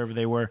wherever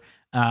they were.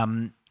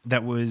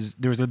 There was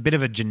a bit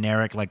of a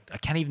generic, like, I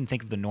can't even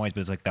think of the noise, but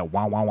it's like that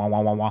wah wah wah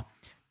wah wah wah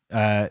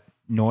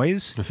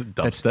noise. Is it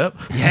dubstep?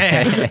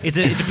 Yeah, it's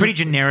a pretty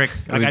generic.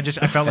 Like I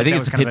felt like I think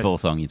that it's a was kind Pitbull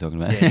song you're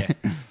talking about. Yeah.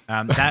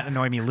 That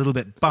annoyed me a little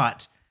bit,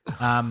 but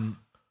and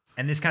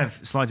this kind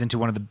of slides into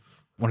one of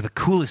the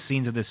coolest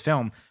scenes of this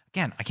film.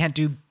 Again, I can't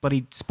do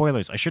bloody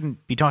spoilers. I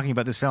shouldn't be talking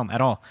about this film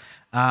at all.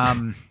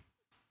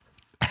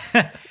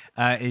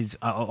 Is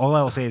all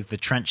I will say is the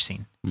trench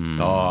scene.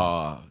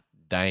 Oh,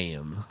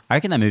 damn. I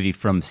reckon that movie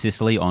from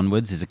Sicily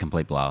onwards is a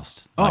complete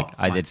blast. Oh my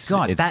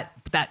God,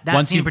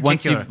 that scene in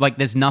particular. Like,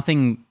 there's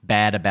nothing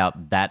bad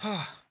about that.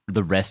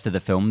 The rest of the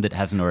film that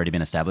hasn't already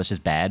been established as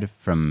bad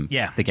from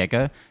the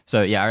get-go.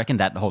 So yeah, I reckon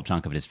that whole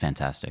chunk of it is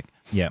fantastic.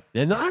 Yeah,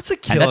 no, that's a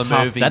killer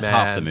movie. That's man.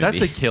 half the movie.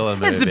 That's a killer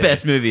movie. That's the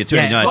best movie of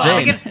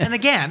 2019. Well, and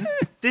again,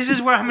 this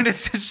is where I'm going to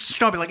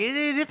stop it. Like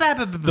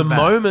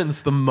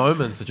the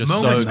moments are just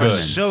so good. Are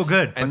so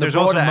good. And there's the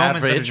also broader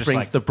moments that are average just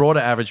brings like, the broader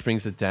average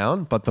brings it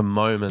down, but the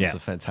moments are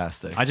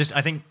fantastic. I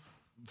think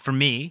for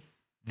me,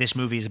 this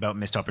movie is about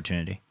missed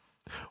opportunity.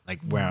 Like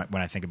when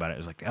I think about it, it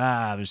was like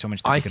there's so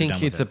much. That I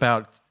think it's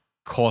about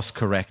course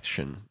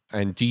correction.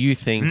 And do you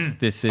think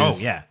this is? Oh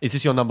yeah. Is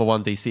this your number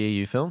one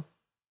DCEU film?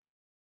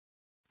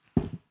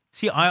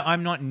 See,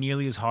 I'm not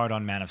nearly as hard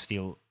on Man of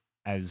Steel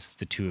as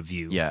the two of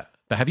you. Yeah,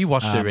 but have you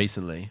watched it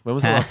recently? When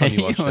was the last time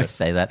you watched always it?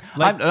 say that.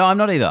 I'm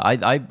not either.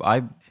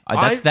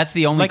 That's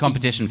the only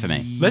competition for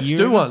me. Let's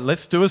do one.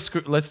 Let's do a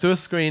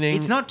screening.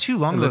 It's not too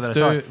long ago Let's that I do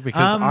saw it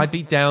because I'd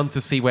be down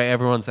to see where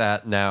everyone's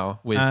at now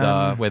with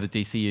where the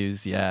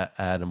DCU's at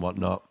and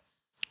whatnot.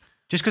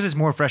 Just because it's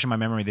more fresh in my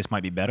memory, this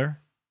might be better.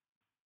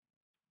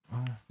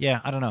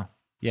 Yeah, I don't know.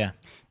 Yeah,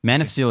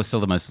 Man of Steel is still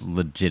the most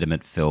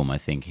legitimate film, I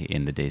think,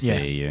 in the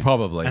DCEU.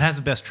 Probably. It has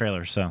the best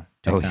trailer, so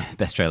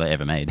best trailer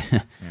ever made.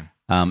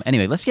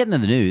 Anyway, let's get into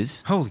the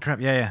news. Holy crap!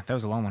 Yeah, that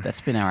was a long one.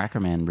 That's been our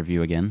Aquaman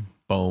review again.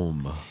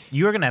 Boom.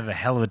 You are gonna have a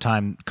hell of a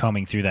time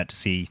combing through that to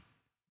see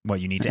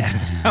what you need to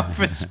edit out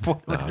for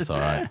spoilers. No, it's all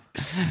right.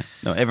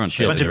 No, everyone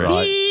She'll should be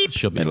right.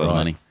 She'll be made a lot of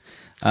right.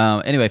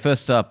 money. Anyway,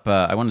 first up,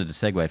 I wanted to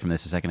segue from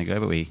this a second ago,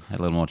 but we had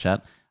a little more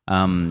chat.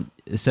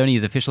 Sony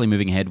is officially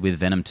moving ahead with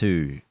Venom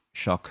 2.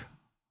 Shock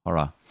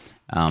horror.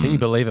 Can you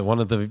believe it? One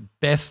of the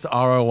best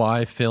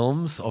ROI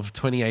films of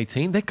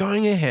 2018. They're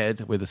going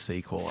ahead with a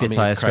sequel. Fifth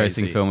highest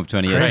grossing film of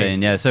 2018.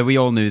 Crazy. Yeah, so we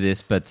all knew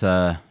this, but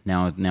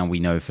now we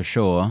know for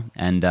sure.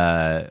 And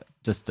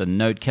just a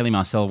note, Kelly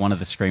Marcel, one of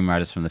the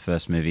screenwriters from the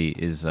first movie,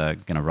 is going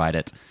to write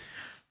it.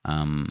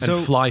 And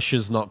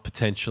Fleischer's not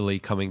potentially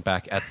coming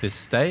back at this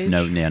stage.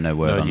 No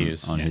word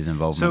news on his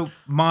involvement. So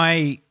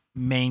my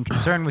main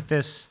concern with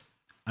this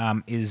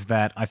is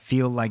that I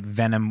feel like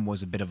Venom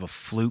was a bit of a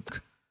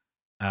fluke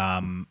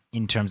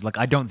in terms, like,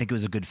 I don't think it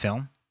was a good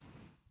film.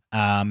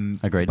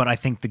 Agreed. But I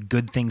think the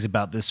good things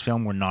about this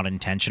film were not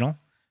intentional.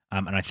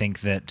 And I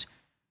think that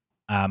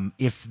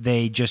if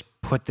they just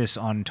put this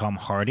on Tom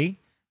Hardy,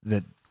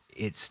 that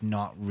it's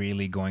not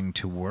really going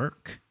to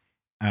work.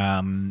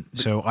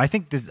 So I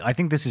think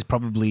this is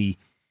probably,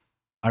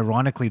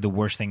 ironically, the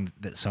worst thing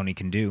that Sony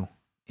can do.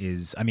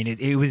 Is, I mean,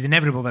 it was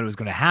inevitable that it was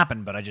going to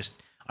happen, but I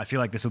feel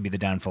like this will be the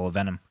downfall of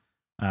Venom.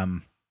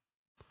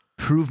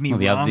 Prove me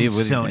wrong,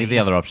 Sony. The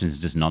other option is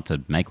just not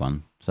to make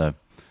one. So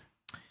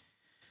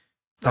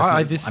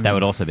that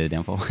would also be the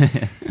downfall.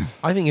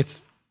 I think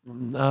it's.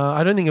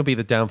 I don't think it'll be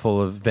the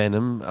downfall of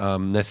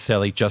Venom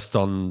necessarily just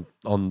on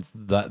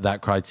that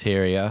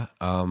criteria.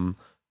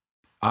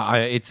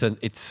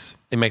 It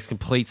makes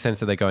complete sense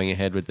that they're going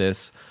ahead with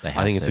this.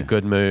 I think it's a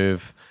good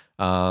move.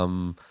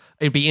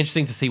 It'd be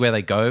interesting to see where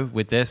they go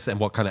with this and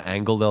what kind of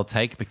angle they'll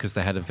take, because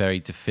they had a very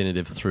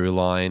definitive through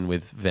line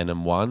with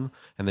Venom 1,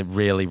 and they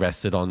really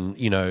rested on,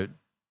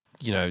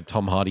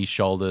 Tom Hardy's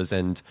shoulders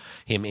and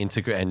him and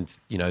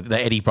the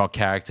Eddie Brock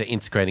character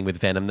integrating with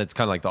Venom. That's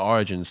kind of like the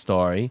origin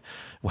story.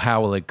 How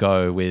will it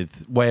go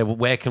with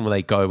where can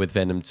they go with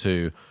Venom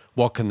 2?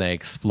 What can they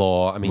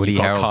explore? I mean, Woody you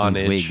got Harrelson's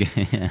Carnage.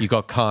 wig. You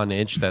got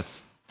Carnage.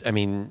 That's, I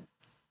mean,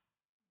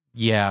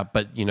 yeah,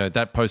 but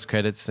that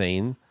post-credit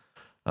scene.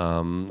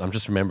 I'm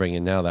just remembering it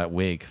now, that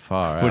wig.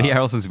 Far out. Woody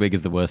Harrelson's wig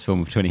is the worst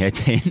film of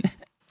 2018.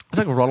 It's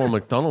like a Ronald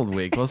McDonald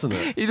wig, wasn't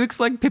it? He looks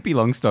like Pippi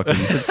Longstocking.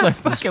 It's so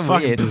fucking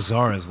weird.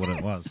 Bizarre is what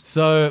it was.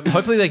 So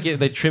hopefully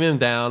they trim him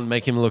down,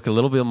 make him look a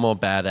little bit more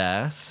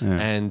badass.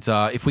 Yeah. And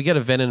if we get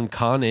a Venom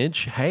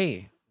Carnage,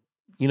 hey,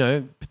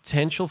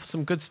 potential for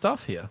some good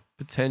stuff here.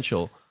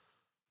 Potential.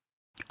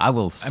 I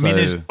mean,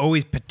 there's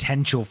always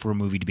potential for a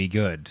movie to be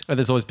good. And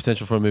there's always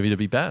potential for a movie to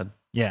be bad.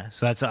 Yeah,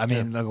 so that's, I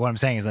mean, like, what I'm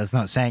saying is that's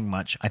not saying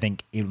much. I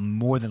think it'll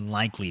more than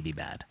likely be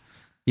bad.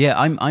 Yeah,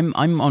 I'm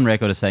on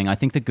record as saying I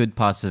think the good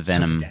parts of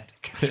Venom,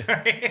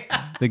 Sorry.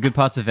 the good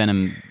parts of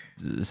Venom,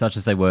 such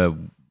as they were,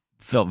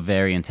 felt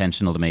very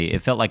intentional to me.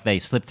 It felt like they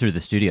slipped through the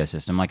studio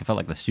system. Like, it felt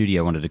like the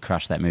studio wanted to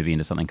crush that movie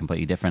into something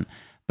completely different.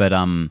 But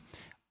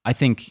I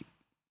think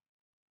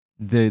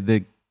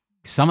the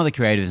some of the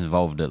creatives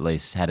involved at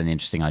least had an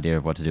interesting idea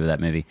of what to do with that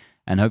movie,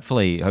 and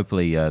hopefully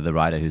the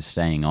writer who's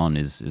staying on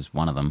is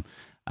one of them.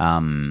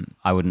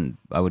 I wouldn't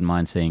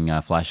mind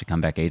seeing Fleischer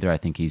come back either. I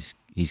think he's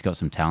got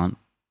some talent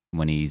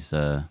when he's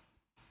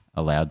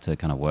allowed to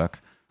kind of work,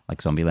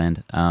 like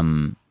Zombieland.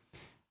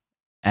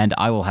 And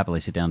I will happily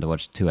sit down to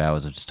watch 2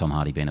 hours of just Tom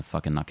Hardy being a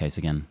fucking nutcase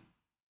again.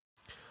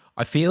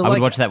 I feel I like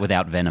would watch that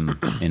without Venom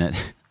in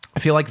it. I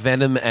feel like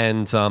Venom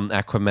and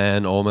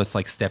Aquaman are almost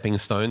like stepping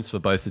stones for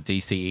both the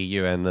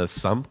DCEU and the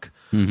Sunk.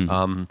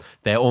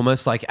 They're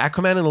almost like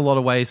Aquaman in a lot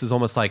of ways is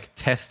almost like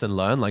test and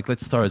learn. Like,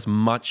 let's throw as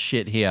much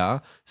shit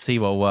here, see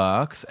what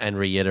works, and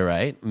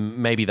reiterate.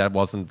 Maybe that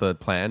wasn't the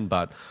plan,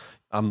 but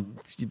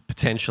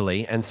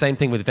potentially. And same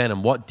thing with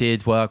Venom. What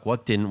did work?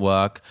 What didn't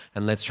work?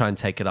 And let's try and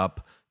take it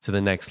up to the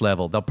next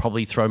level. They'll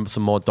probably throw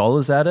some more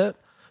dollars at it.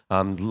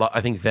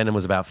 I think Venom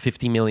was about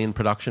 50 million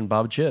production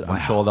budget.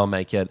 I'm sure they'll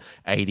make it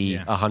 80,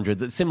 100.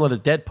 That's similar to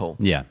Deadpool.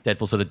 Yeah.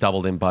 Deadpool sort of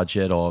doubled in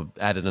budget or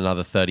added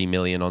another 30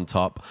 million on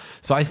top.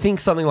 So I think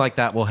something like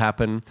that will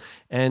happen.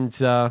 And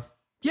I'm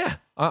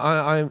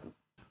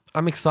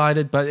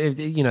excited, but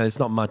there's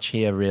not much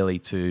here really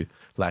to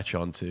latch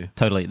onto.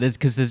 Totally.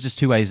 Because there's just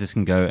two ways this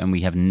can go, and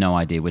we have no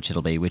idea which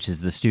it'll be, which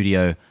is the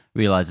studio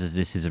realizes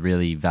this is a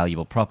really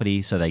valuable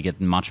property, so they get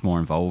much more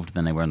involved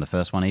than they were in the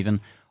first one even.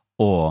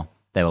 Or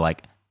they were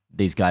like,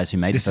 these guys who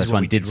made the first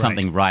one did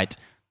something right.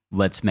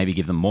 Let's maybe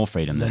give them more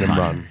freedom this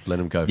time. Let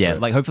them go for it. Yeah,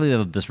 like hopefully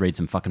they'll just read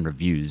some fucking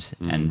reviews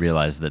and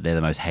realize that they're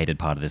the most hated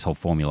part of this whole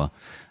formula.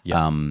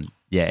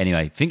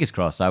 Anyway, fingers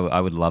crossed. I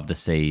would love to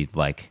see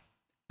like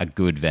a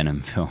good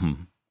Venom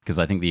film because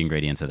I think the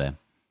ingredients are there.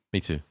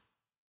 Me too.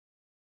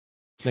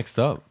 Next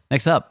up.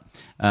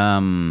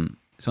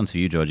 This one's for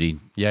you, Georgie.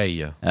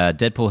 Yeah.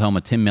 Deadpool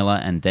helmer Tim Miller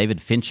and David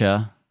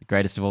Fincher, the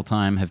greatest of all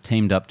time, have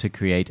teamed up to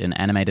create an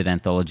animated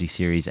anthology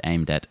series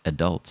aimed at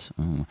adults,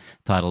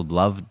 titled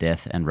Love,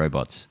 Death, and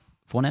Robots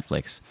for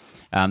Netflix.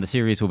 The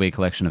series will be a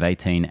collection of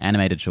 18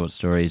 animated short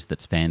stories that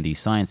span the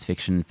science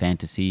fiction,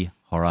 fantasy,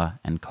 horror,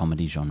 and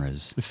comedy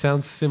genres. It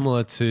sounds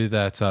similar to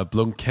that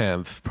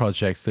Blomkamp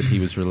project that he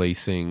was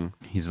releasing.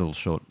 His little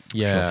short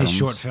his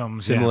short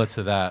films. Similar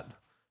to that.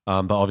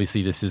 But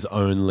obviously this is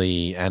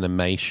only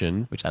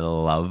animation. Which I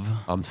love.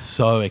 I'm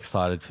so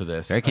excited for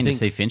this. Very keen to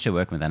see Fincher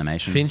working with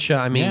animation.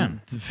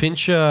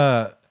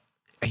 Fincher,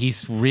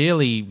 he's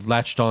really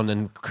latched on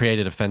and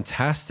created a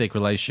fantastic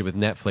relationship with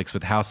Netflix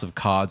with House of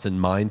Cards and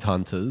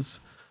Mindhunters.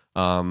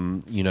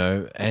 And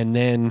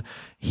then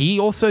he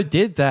also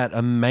did that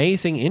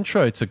amazing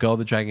intro to Girl with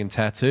the Dragon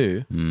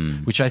Tattoo,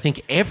 which I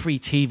think every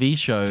TV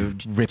show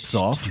rips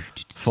off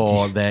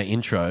for their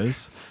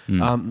intros.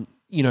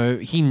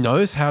 He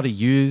knows how to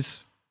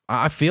use.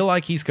 I feel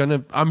like he's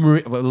gonna.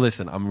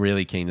 I'm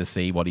really keen to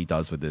see what he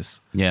does with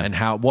this. Yeah, and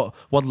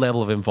what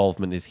level of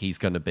involvement he's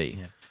going to be.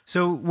 Yeah.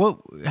 So, what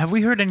have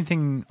we heard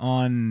anything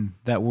on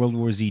that World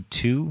War Z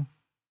 2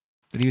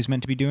 that he was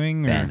meant to be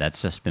doing? Man,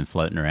 that's just been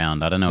floating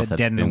around. I don't know if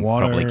that's been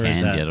probably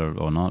canned yet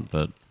or not,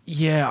 but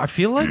yeah, I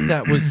feel like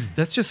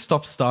that's just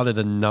stop-started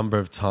a number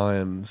of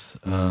times.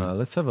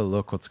 Let's have a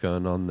look. What's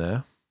going on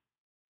there?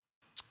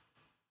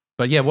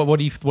 But yeah, what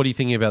are you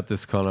thinking about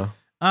this, Connor?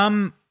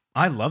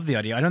 I love the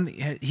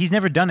idea. He's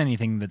never done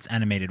anything that's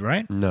animated,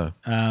 right? No.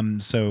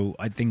 So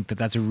I think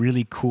that's a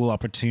really cool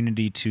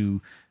opportunity to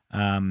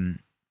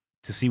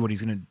see what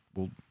he's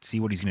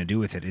gonna do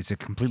with it. It's a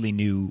completely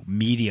new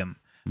medium.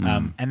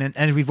 And then,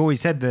 as we've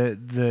always said,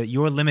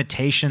 your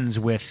limitations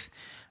with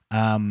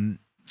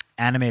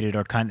animated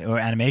or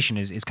animation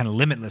is kind of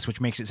limitless, which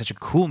makes it such a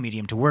cool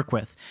medium to work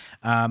with.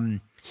 So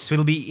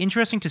it'll be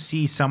interesting to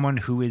see someone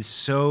who is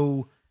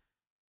so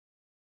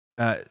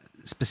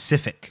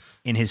specific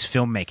in his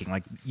filmmaking.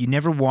 Like, you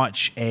never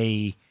watch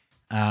a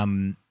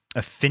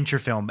Fincher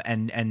film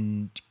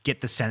and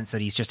get the sense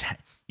that he's just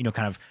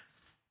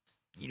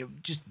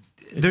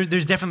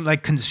there's definitely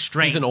like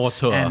constraints. He's an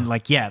auteur, and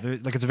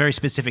it's a very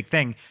specific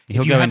thing.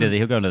 He'll go into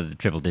the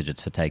triple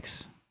digits for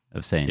takes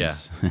of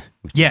scenes.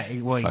 Yeah,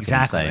 well,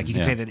 exactly. Insane. Like, you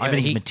can say that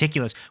everything's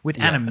meticulous. With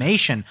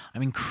animation,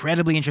 I'm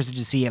incredibly interested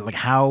to see it. Like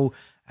how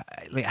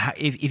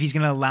if he's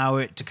going to allow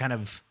it to kind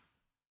of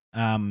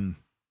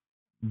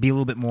be a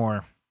little bit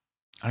more.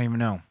 I don't even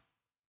know.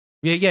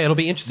 Yeah, it'll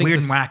be interesting.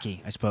 Weird and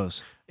wacky, I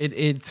suppose.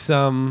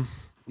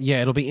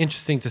 It'll be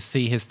interesting to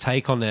see his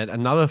take on it.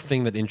 Another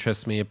thing that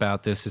interests me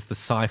about this is the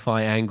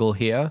sci-fi angle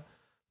here.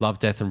 Love,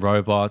 Death, and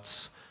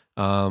Robots.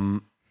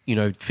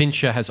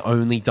 Fincher has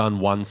only done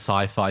one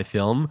sci-fi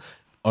film.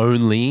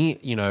 Alien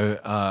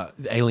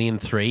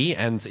 3.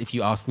 And if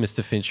you asked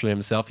Mr. Fincher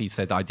himself, he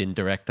said, I didn't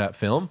direct that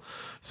film.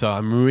 So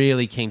I'm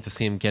really keen to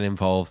see him get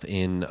involved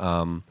in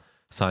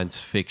science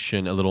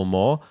fiction a little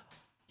more.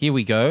 Here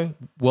we go.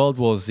 World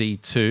War Z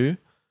 2.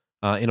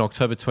 In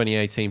October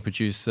 2018,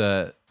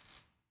 producer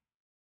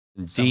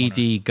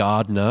D.D.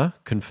 Gardner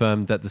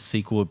confirmed that the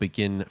sequel will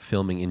begin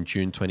filming in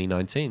June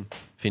 2019.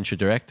 Fincher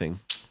directing.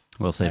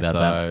 We'll see about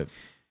that.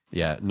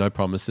 Yeah, no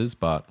promises,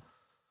 but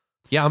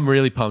yeah, I'm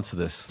really pumped for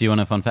this. Do you want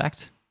a fun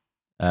fact?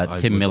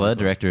 Tim Miller,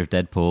 director of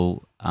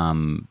Deadpool.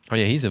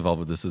 He's involved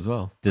with this as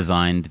well.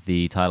 Designed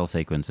the title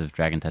sequence of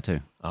Dragon Tattoo.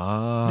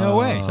 Oh. No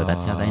way. So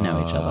that's how they know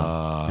each other.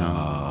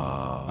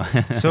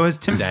 So has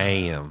Tim...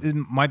 Damn. It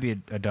might be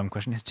a dumb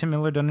question. Has Tim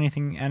Miller done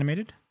anything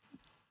animated?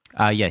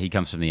 Yeah, he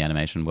comes from the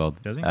animation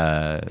world. Does he?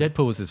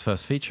 Deadpool was his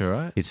first feature,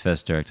 right? His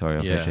first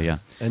directorial feature, yeah.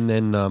 And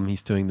then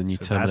he's doing the new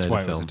Terminator That's why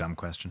film. it was a dumb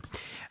question.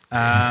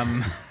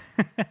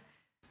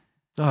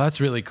 Oh,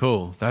 that's really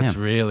cool. That's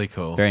really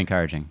cool. Very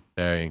encouraging.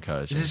 Very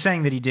encouraging. This is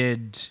saying that he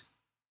did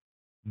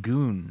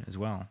Goon as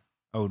well.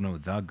 Oh, no,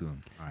 The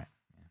Goon. All right.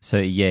 So,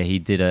 yeah, he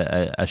did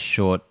a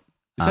short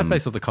Is that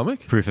based on the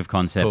comic? proof of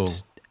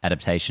concept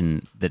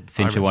adaptation that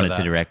Fincher remember wanted that.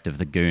 to direct of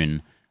The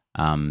Goon,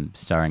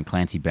 starring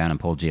Clancy Brown and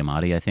Paul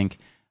Giamatti, I think,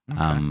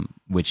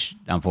 which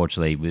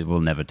unfortunately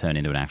will never turn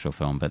into an actual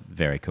film, but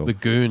very cool. The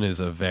Goon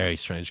is a very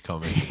strange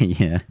comic.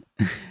 Yeah.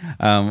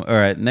 All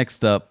right,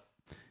 next up,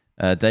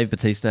 Dave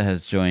Bautista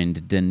has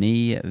joined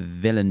Denis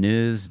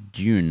Villeneuve's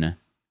Dune.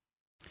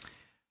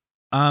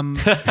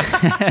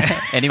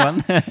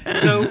 Anyone?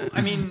 So,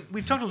 I mean,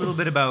 we've talked a little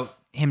bit about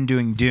him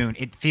doing Dune.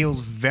 It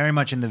feels very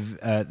much in the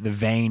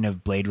vein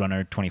of Blade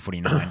Runner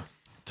 2049.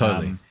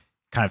 Totally.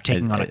 Kind of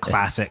taking on a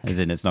classic. As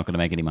in, it's not going to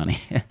make any money.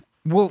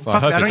 Well, Well, I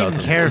fuck, hope I it don't even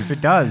doesn't. care if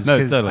it does. No,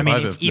 Because, totally. I mean, I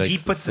hope if it he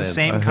makes puts the sense.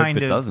 same I hope kind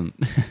it of doesn't.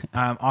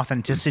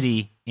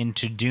 authenticity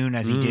into Dune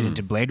as he did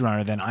into Blade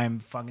Runner, then I'm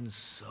fucking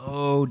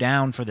so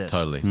down for this.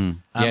 Totally.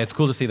 Yeah, it's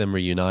cool to see them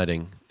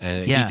reuniting.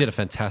 And he Yeah. did a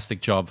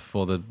fantastic job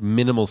for the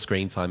minimal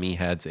screen time he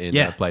had in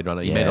Yeah. Blade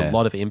Runner. He made a Yeah.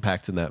 lot of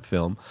impact in that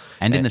film.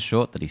 And in the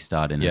short that he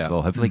starred in Yeah. as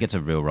well. Hopefully he gets a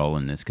real role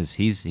in this because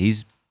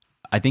he's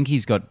I think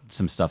he's got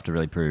some stuff to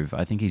really prove.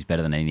 I think he's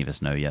better than any of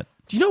us know yet.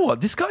 Do you know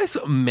what? This guy's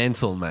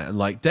mental, man.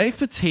 Like, Dave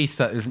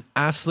Bautista is an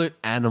absolute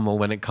animal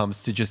when it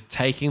comes to just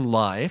taking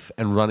life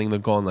and running the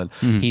gauntlet.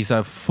 He's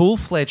a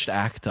full-fledged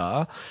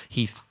actor.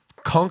 He's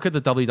conquered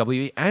the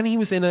WWE, and he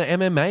was in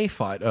an MMA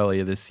fight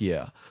earlier this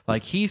year.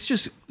 Like, he's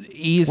just...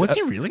 Was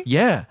he really?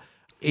 Yeah.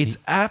 It's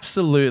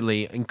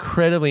absolutely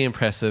incredibly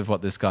impressive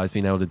what this guy's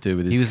been able to do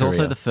with his He was career.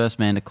 also the first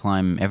man to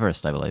climb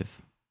Everest, I believe.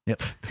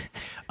 Yep.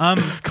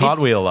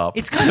 Cartwheel up.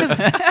 It's kind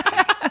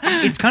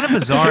of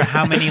bizarre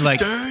how many like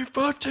Dave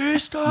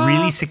Bautista!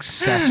 really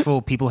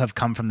successful people have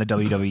come from the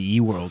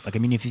WWE world. Like, I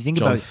mean, if you think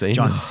John about Cena.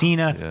 John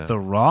Cena, Yeah. The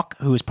Rock,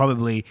 who is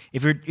probably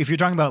if you're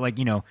talking about like,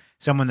 you know,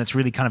 someone that's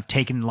really kind of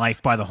taken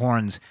life by the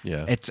horns.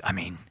 Yeah. I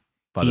mean,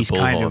 By the he's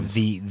kind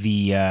bullhorns.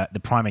 of the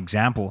prime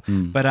example.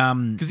 But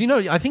Because, you know,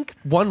 I think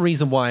one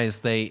reason why is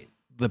the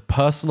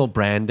personal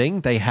branding,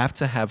 they have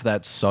to have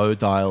that so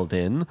dialed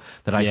in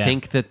that I Yeah.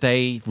 think that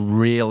they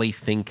really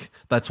think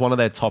that's one of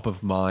their top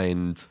of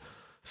mind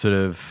sort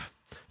of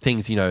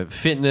things, you know,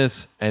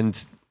 fitness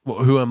and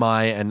who am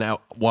I and now,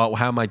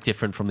 how am I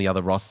different from the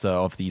other roster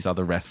of these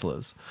other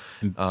wrestlers?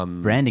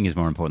 Branding is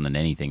more important than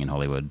anything in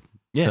Hollywood.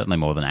 Yeah. Certainly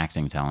more than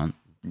acting talent.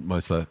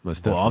 Most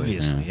definitely. well,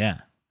 obviously, yeah.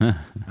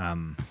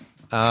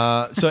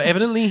 So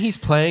evidently he's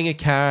playing a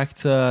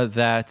character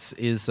that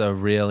is a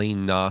really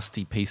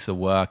nasty piece of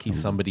work. He's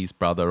somebody's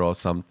brother or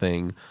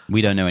something.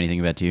 We don't know anything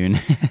about Dune.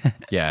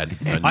 Yeah,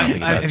 I know nothing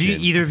about have you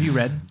Jin. either of you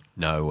read?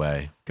 No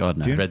way. God,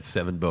 no. I've read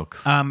 7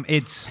 books. I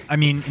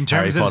mean, in terms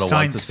Harry of Potter 1 to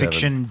science 7.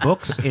 fiction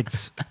books,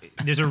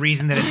 there's a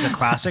reason that it's a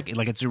classic.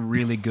 Like, it's a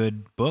really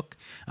good book.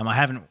 I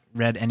haven't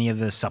read any of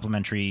the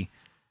supplementary,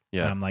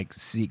 Yeah. like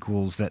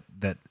sequels that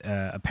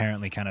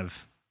apparently kind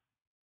of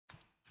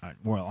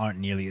aren't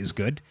nearly as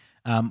good.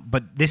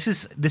 But this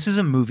is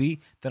a movie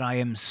that I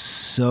am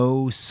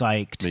so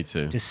psyched Me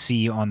too. to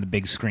see on the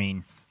big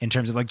screen in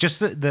terms of like just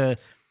the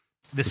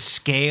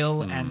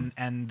scale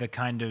and the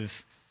kind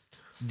of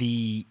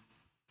the.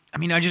 I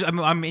mean,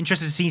 I'm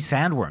interested to see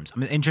Sandworms.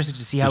 I'm interested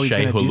to see how he's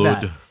going to do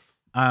that.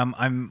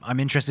 I'm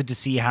interested to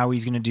see how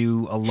he's going to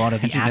do a lot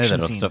of the You know action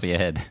that off the scenes. top of your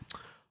head.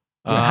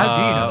 Well, how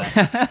do you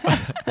know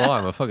that? Well,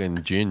 I'm a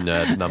fucking June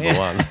nerd, number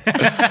one.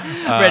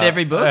 Read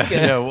every book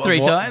Yeah,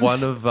 3 times.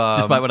 One of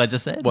despite what I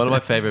just said. one of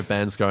my favorite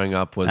bands growing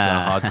up was a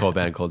hardcore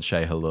band called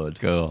Shea Halud.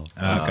 Cool.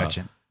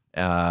 Gotcha.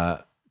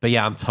 But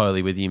yeah, I'm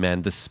totally with you,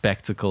 man. The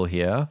spectacle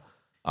here.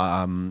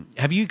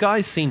 Have you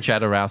guys seen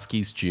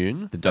Jodorowsky's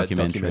Dune? The That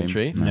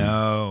documentary?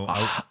 No,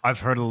 I've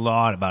heard a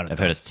lot about it. I've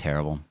heard it's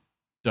terrible.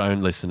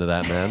 Don't listen to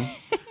that, man.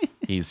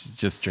 He's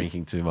just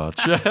drinking too much.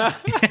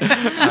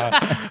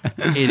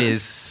 It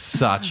is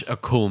such a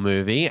cool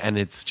movie, and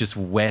it's just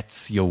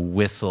wets your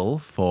whistle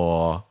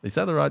for. Is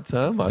that the right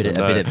term? I don't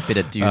know. A bit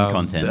of Dune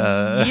content.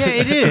 Yeah,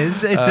 it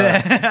is. It's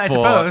I for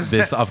suppose.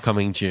 this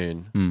upcoming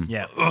June.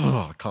 Yeah.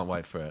 Oh, I can't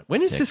wait for it.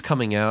 When is this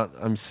coming out?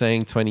 I'm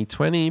saying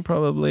 2020,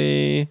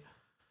 probably.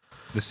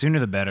 The sooner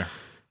the better.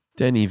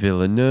 Denis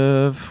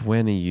Villeneuve,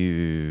 when are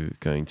you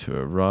going to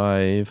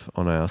arrive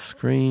on our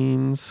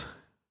screens?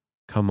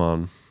 Come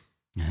on.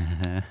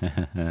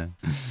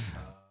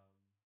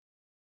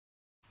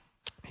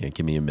 Yeah,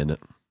 give me a minute.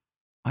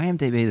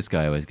 IMDb, this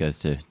guy always goes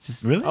to. It's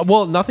just, Really?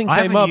 Well, nothing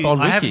came up on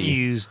I haven't Wiki.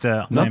 used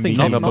Nothing IMDb.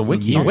 came up on Not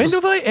Wiki. the When news.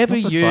 have I ever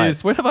Not the used?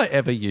 site. When have I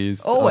ever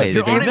used? Always.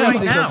 They're on it every right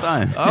single now.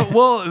 time.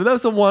 Well, that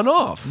was a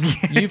one-off.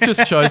 You've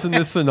just chosen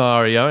this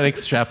scenario and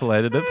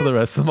extrapolated it for the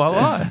rest of my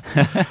life.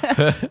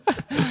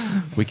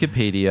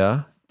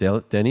 Wikipedia,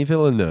 Denis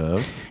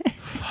Villeneuve.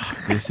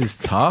 Fuck, this is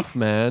tough,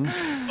 man.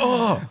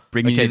 Oh,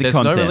 Bringing okay. you the There's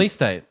content. no release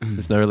date.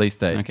 There's no release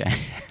date. Okay.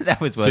 That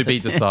was worth To be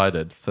it.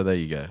 decided. So there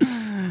you go.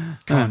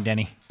 Come on,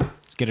 Denny.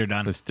 Let's get her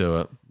done. Let's do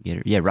it.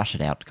 Yeah, rush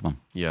it out. Come on.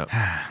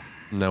 Yeah.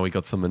 Now we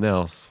got something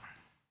else.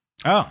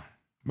 Oh,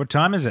 what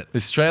time is it?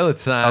 It's trailer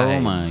time. Oh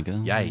my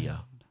god. Yeah.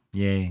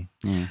 Yay.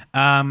 Yeah.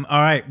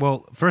 All right.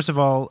 Well, first of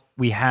all,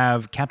 we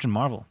have Captain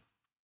Marvel,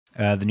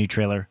 the new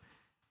trailer.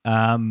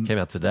 Came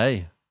out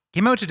today.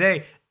 Came out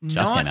today.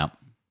 Just came out.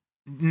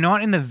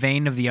 Not in the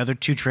vein of the other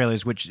two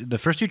trailers, which the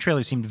first two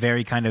trailers seemed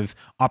very kind of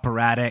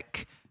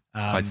operatic.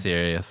 Quite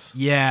serious.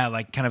 Yeah,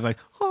 like kind of like,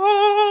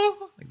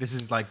 oh, like this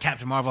is like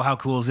Captain Marvel. How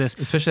cool is this?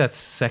 Especially that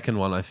second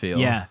one, I feel.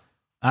 Yeah.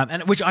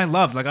 And which I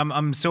love. Like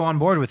I'm so on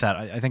board with that.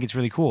 I think it's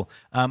really cool.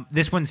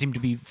 This one seemed to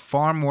be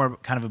far more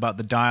kind of about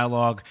the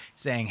dialogue,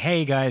 saying,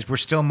 "Hey guys, we're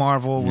still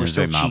Marvel. We're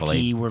still very cheeky.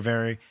 Marvel-y. We're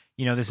very,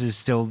 this is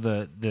still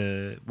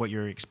the what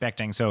you're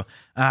expecting." So,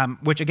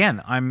 which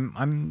again,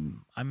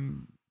 I'm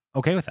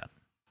okay with that.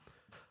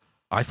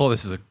 I thought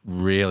this is a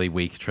really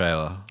weak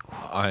trailer.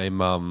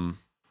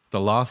 The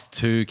last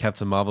two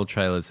Captain Marvel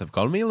trailers have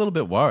gotten me a little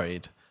bit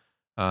worried.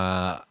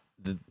 I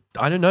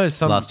don't know.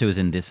 The last two is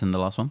in this and the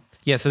last one.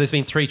 Yeah, so there's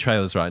been 3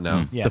 trailers right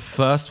now. Yeah. The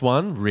first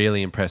one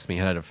really impressed me.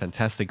 It had a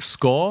fantastic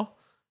score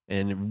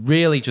and it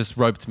really just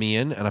roped me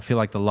in. And I feel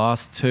like the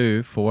last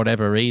 2, for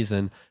whatever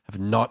reason, have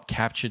not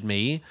captured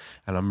me.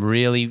 And I'm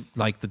really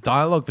like the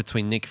dialogue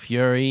between Nick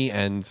Fury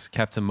and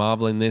Captain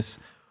Marvel in this.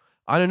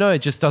 I don't know.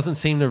 It just doesn't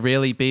seem to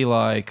really be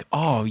like,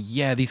 oh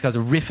yeah, these guys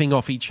are riffing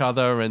off each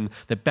other and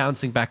they're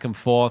bouncing back and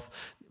forth.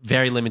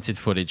 Very limited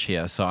footage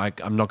here. So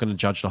I'm not going to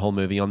judge the whole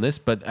movie on this.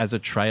 But as a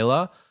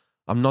trailer,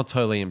 I'm not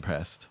totally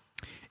impressed.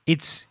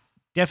 It's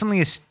definitely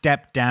a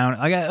step down.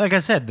 Like I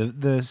said,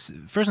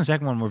 the first and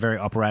second one were very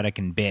operatic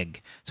and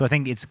big. So I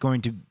think it's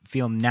going to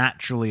feel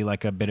naturally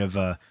like a bit of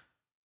a,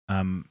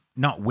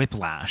 not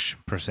whiplash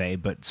per se,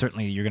 but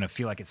certainly you're going to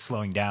feel like it's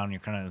slowing down.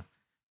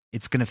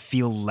 It's going to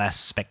feel less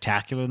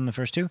spectacular than the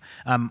first two.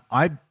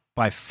 I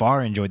by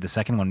far enjoyed the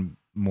second one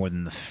more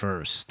than the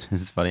first.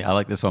 This is funny. I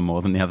like this one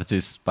more than the other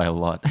two by a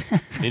lot.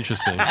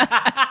 Interesting.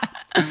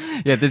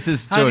 Yeah, this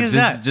is How George. is This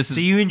that? is just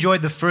So you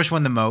enjoyed the first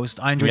one the most.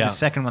 I enjoyed Yeah. the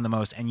second one the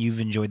most, and you've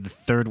enjoyed the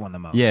third one the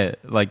most. yeah,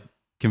 like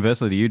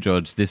conversely to you,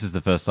 George. This is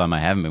the first time I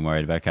haven't been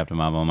worried about Captain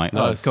Marvel. I'm like,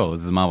 oh, it's Nice. cool. This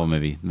is a Marvel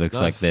movie. Looks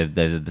like Nice. they're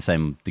the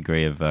same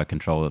degree of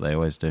control that they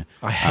always do.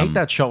 I hate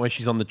that shot where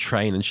she's on the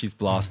train and she's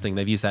blasting.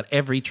 They've used that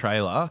every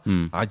trailer.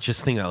 I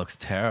just think that looks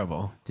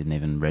terrible. Didn't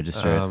even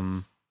register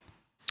it.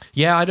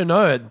 Yeah, I don't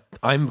know.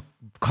 I'm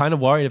kind of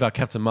worried about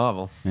Captain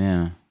Marvel.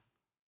 Yeah.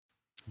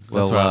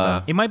 That's where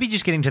I'm at. It might be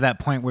just getting to that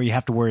point where you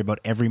have to worry about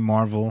every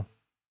Marvel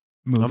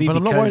movie. But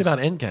I'm not worried because- about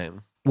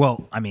Endgame.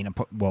 Well, I mean,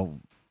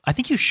 I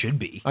think you should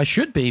be. I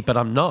should be, but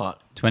I'm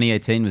not.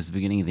 2018 was the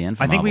beginning of the end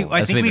for I think Marvel,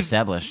 as we've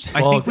established.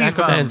 I well, think we've,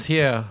 Aquaman's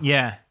here.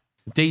 Yeah.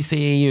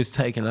 DCEU's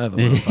taken over.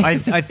 I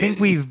think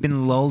we've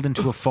been lulled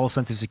into a false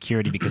sense of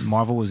security because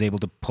Marvel was able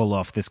to pull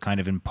off this kind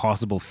of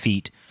impossible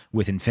feat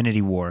with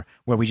Infinity War,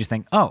 where we just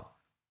think, oh,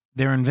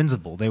 they're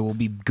invincible. They will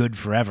be good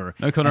forever.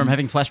 No, Connor, I'm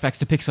having flashbacks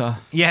to Pixar.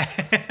 Yeah.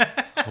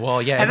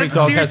 Well, yeah, And every that's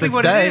dog has seriously its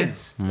what day. it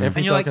is. Every And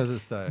you're dog like, has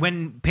its day.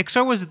 when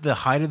Pixar was at the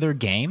height of their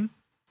game,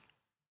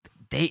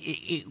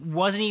 it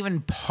wasn't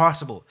even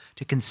possible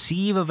to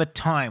conceive of a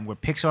time where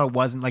Pixar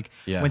wasn't like,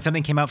 Yeah. when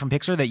something came out from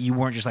Pixar that you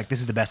weren't just like, this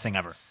is the best thing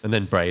ever. And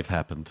then Brave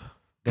happened.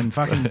 Then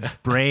fucking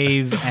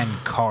Brave and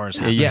Cars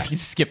happened. Yeah, you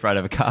skip right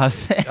over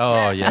Cars there.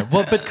 Oh, yeah.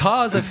 Well, but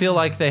Cars, I feel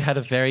like they had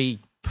a very...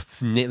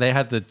 They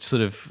had the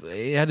sort of...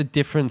 It had a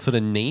different sort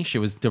of niche. It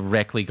was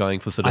directly going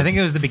for sort of... I think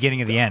it was the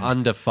beginning of the end.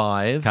 under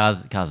 5.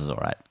 Cars is all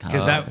right.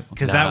 Because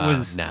that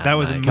was nah, that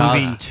was a mate.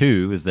 movie. Cars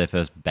 2 was their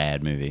first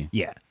bad movie.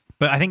 Yeah,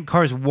 but I think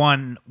Cars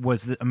 1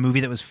 was a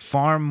movie that was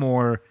far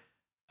more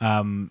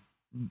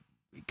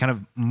kind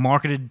of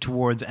marketed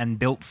towards and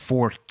built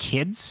for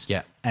kids.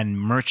 Yeah. And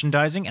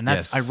merchandising, and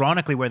that's Yes.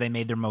 ironically where they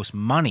made their most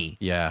money.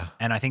 Yeah.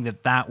 And I think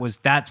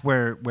that's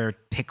where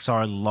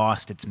Pixar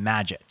lost its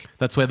magic.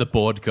 That's where the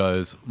board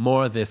goes.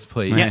 More of this,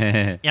 please.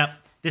 Yes. Yep.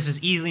 This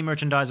is easily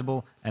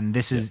merchandisable, and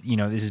this is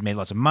this has made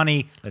lots of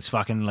money.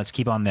 Let's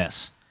keep on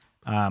this.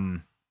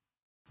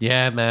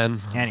 Yeah,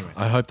 man. Anyways.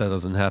 I hope that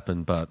doesn't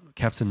happen, but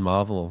Captain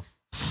Marvel,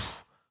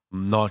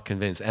 I'm not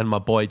convinced. And my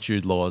boy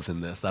Jude Law's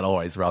in this. That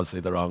always rubs me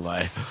the wrong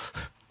way.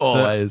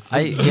 Always.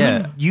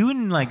 You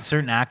and like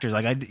certain actors,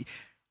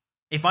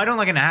 if I don't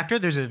like an actor,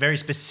 there's a very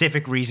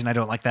specific reason I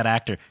don't like that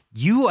actor.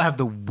 You have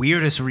the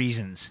weirdest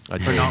reasons I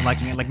for do. not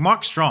liking it. Like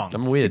Mark Strong.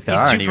 I'm weird. There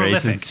He's are too any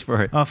prolific. reasons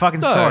for it. Oh, fucking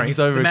No, sorry. he's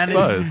The man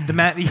overexposed. the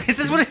man.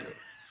 That's what.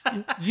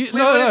 No, That's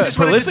what I just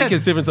prolific said.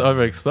 is different to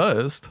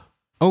overexposed.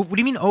 Oh, what do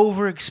you mean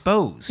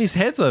overexposed? His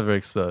head's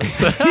overexposed.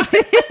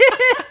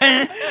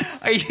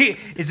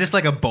 Is this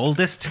like a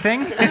boldest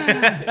thing?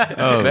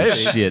 Oh,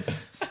 Maybe. shit.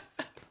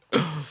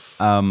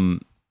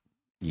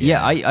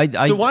 Yeah,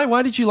 I So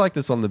why did you like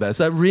this on the best?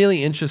 That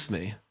really interests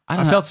me. I I,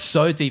 don't know. felt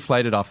so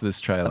deflated after this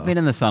trailer. I've been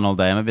in the sun all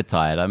day. I'm a bit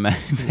tired. I may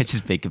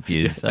just be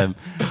confused.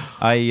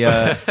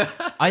 I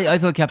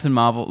thought Captain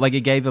Marvel, like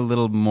it gave a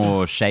little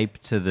more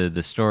shape to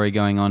the story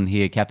going on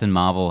here. Captain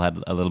Marvel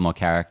had a little more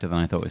character than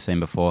I thought we've seen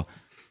before.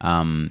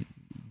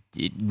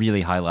 It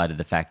really highlighted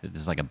the fact that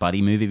this is like a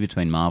buddy movie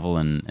between Marvel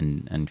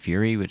and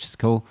Fury, which is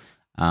cool.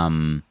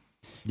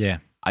 Yeah.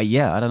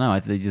 Yeah, I don't know. I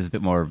think there's a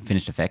bit more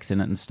finished effects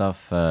in it and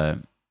stuff. I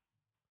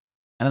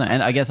don't know.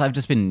 And I guess I've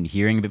just been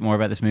hearing a bit more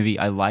about this movie.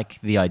 I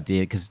like the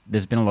idea because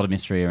there's been a lot of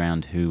mystery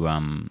around who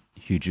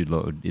Jude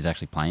Law is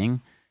actually playing,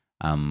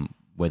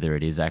 whether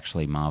it is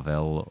actually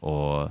Marvel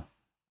or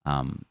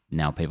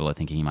now people are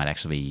thinking he might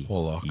actually be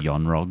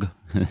Yon-Rogg,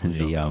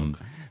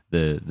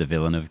 the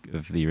villain of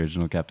the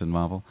original Captain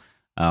Marvel.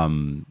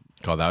 God,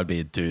 that would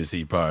be a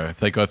doozy, bro. If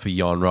they go for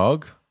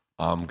Yon-Rogg,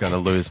 I'm gonna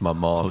lose my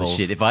marbles. Holy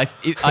shit! If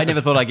I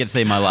never thought I'd get to see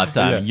in my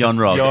lifetime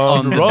Yon-Rogg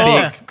on the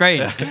big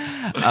screen.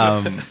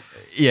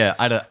 Yeah,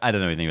 I don't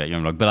know anything about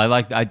Yon-Rogg,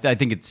 but I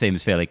think it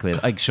seems fairly clear.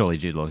 Like, surely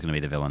Jude Law's going to be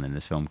the villain in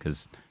this film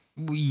because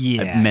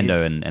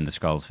Mendo and the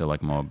Skrulls feel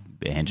like more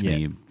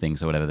henchmen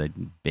things or whatever. They're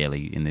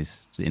barely in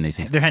these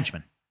things. They're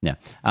henchmen. Yeah.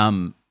 I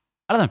don't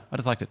know. I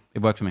just liked it.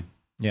 It worked for me.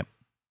 Yep.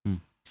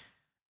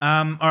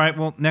 All right.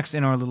 Well, next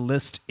in our little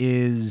list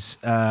is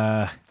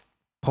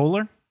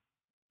Polar.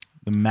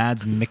 The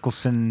Mads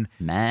Mikkelsen.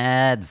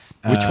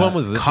 Which one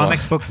was this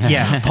comic book?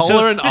 Yeah.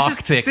 Polar and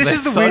Arctic. This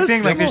is the weird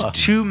thing. Like, there's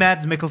two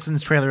Mads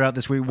Mikkelsen's trailer out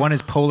this week. One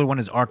is Polar, one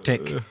is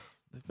Arctic. They've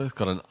both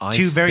got an ice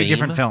Two very theme.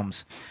 different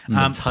films.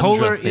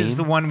 Polar is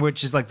the one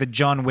which is like the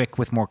John Wick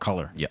with more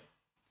color. Yeah.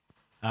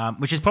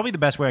 Which is probably the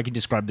best way I can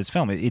describe this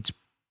film. It's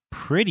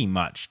pretty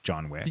much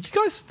John Wick. Did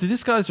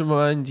this guys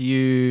remind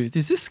you?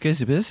 Did this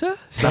remind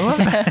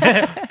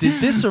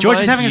George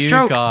is having you a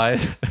stroke.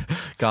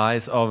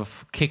 guys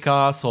of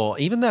Kick-Ass or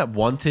even that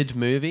Wanted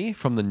movie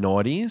from the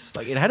noughties?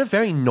 Like, it had a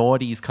very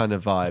noughties kind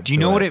of vibe. Do you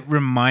know what it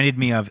reminded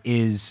me of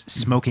is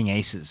Smoking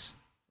Aces?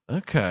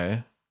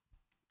 Okay.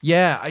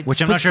 Yeah.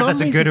 Which I'm not sure if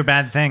that's a good or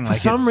bad thing. For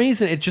some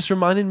reason, it just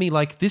reminded me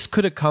like this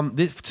could have come.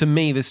 To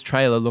me, this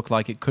trailer looked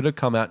like it could have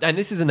come out. And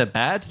this isn't a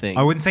bad thing.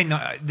 I wouldn't say no.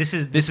 This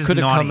could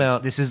have come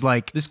out. This is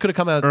like this could have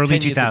come out early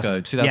 10 years 2000.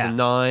 ago.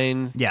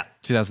 2009. Yeah.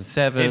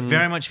 2007. It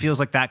very much feels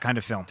like that kind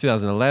of film.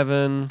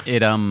 2011.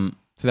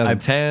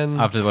 2010.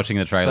 After watching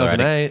the trailer, I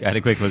 2008. had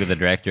a quick look at the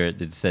director.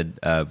 It said,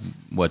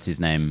 "What's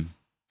his name?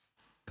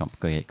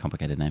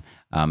 Complicated name.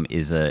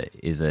 Is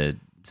a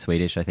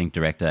Swedish, I think,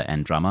 director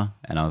and drummer."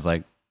 And I was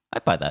like,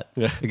 I'd buy that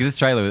because this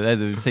trailer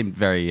it seemed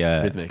very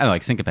I don't know,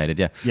 like syncopated.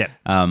 Yeah.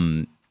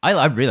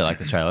 I really like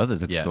this trailer.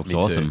 This looks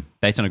awesome. Too.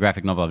 Based on a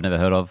graphic novel I've never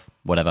heard of.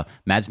 Whatever.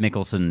 Mads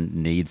Mikkelsen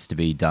needs to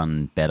be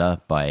done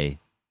better by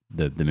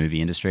the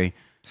movie industry.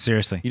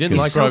 Seriously, you didn't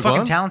like so Rogue fucking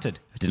One? Talented.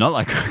 I did not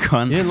like Rogue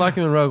One. You didn't like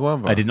him in Rogue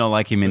One, bro. I did not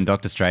like him in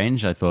Doctor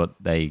Strange. I thought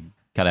they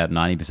cut out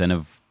 90%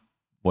 of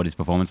what his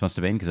performance must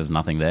have been because there was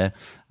nothing there.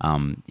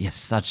 He has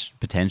such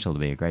potential to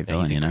be a great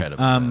villain. He's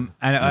incredible. And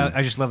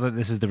I just love that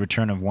this is the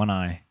return of One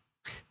Eye,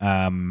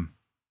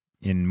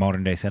 in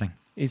modern day setting.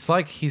 He's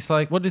like,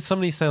 what did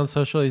somebody say on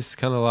social? He's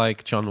kind of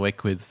like John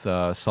Wick with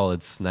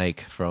Solid Snake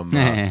from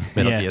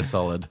Metal Gear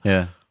Solid.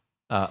 Yeah.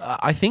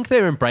 I think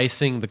they're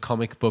embracing the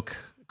comic book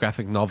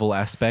graphic novel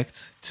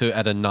aspect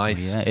at a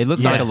nice it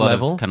looked like a lot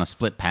level. of kind of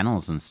split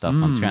panels and stuff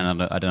on screen. I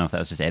don't know if that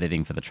was just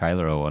editing for the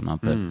trailer or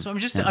whatnot. But So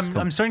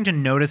I'm starting to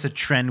notice a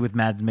trend with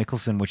Mads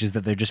Mikkelsen, which is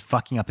that they're just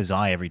fucking up his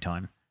eye every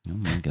time. oh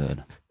my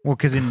god. Well,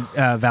 because in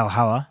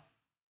Valhalla,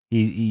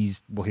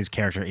 his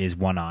character is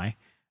One Eye.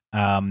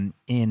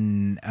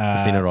 In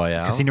Casino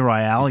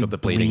Royale, he got the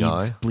bleeding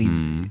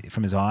bleeds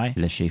from his eye.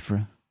 Le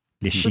Chiffre.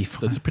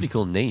 That's a pretty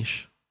cool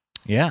niche.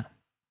 Yeah.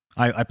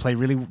 I play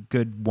really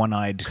good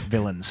one-eyed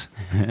villains.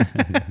 On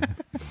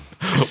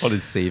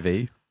his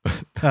CV.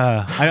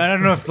 I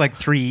don't know if like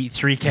three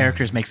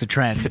characters makes a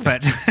trend,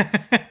 but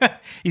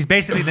he's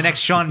basically the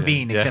next Sean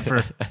Bean, except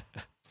for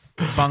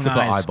bung Except eyes. for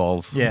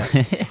eyeballs. Yeah.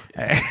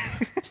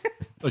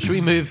 Oh, should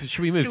we move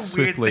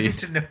swiftly? Weird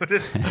thing to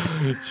notice.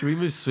 Should we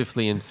move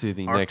swiftly into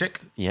the Arctic?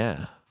 next?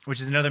 Yeah.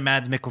 Which is another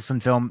Mads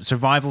Mikkelsen film,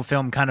 survival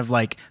film, kind of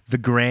like The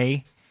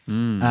Grey.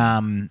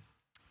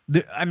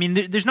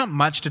 There's not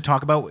much to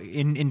talk about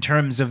in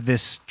terms of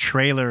this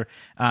trailer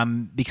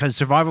because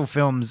survival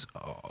films,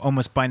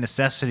 almost by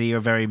necessity, are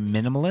very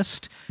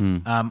minimalist.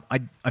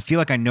 I feel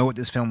like I know what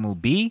this film will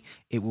be.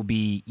 It will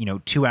be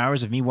 2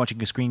 hours of me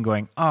watching a screen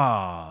going,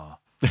 oh,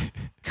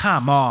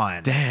 come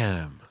on.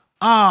 Damn.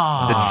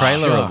 Oh, The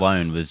trailer shucks.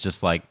 alone was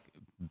just like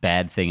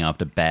bad thing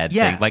after bad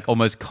thing, like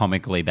almost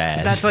comically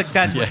bad.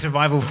 That's what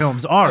survival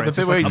films are. It's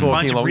just where like he's a walking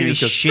bunch of along, really he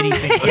just goes, shitty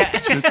things.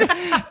 Yes.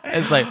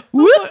 It's like, I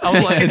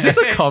was like, is this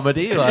a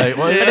comedy? Like,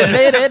 what?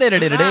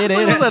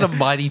 Was that a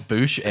Mighty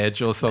Boosh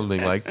edge or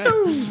something? Like, I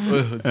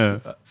don't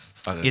know.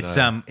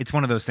 It's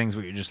one of those things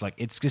where you're just like,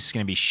 it's just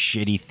going to be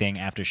shitty thing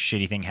after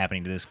shitty thing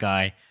happening to this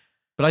guy.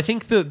 But I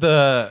think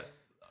the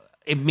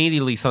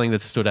immediately something that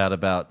stood out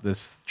about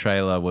this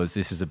trailer was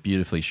this is a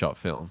beautifully shot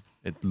film.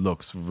 It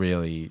looks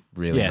really,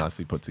 really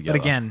nicely put together.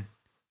 But again,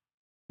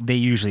 they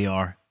usually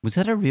are. was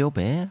that a real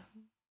bear?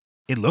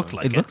 It looked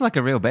like It looked like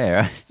a real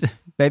bear.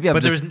 Maybe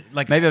I've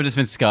just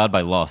been scarred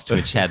by Lost,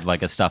 which had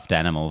like a stuffed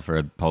animal for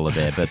a polar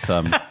bear. But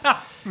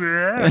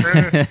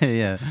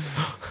yeah,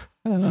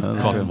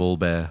 Cotton wool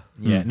bear.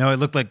 Yeah, no, it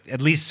looked like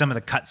at least some of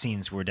the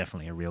cutscenes were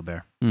definitely a real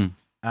bear.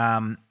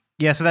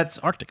 Yeah, so that's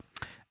Arctic.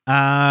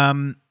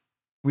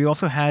 We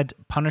also had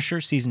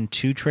Punisher season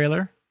 2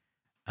 trailer.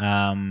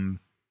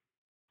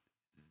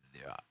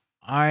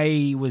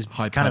 I was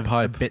Hype, kind hype, of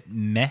hype. a bit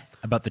meh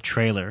about the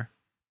trailer,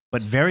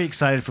 but very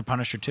excited for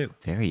Punisher 2.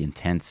 Very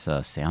intense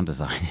sound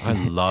design. I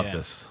love Yeah.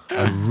 this.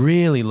 I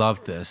really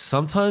love this.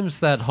 Sometimes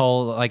that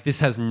whole, like, this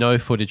has no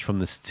footage from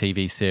this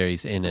TV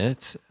series in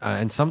it.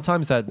 And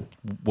sometimes that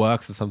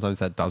works and sometimes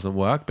that doesn't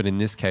work. But in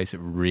this case, it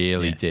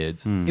really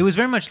did. It was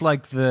very much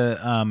like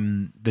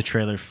the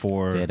trailer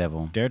for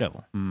Daredevil. Yeah.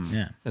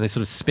 And they're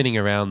sort of spinning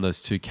around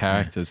those two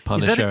characters,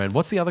 Punisher and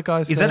what's the other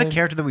guy's Is that a name?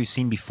 character that we've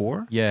seen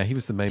before? Yeah, he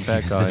was the main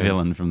bad He's guy. the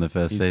villain from the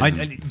first season. I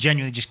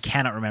genuinely just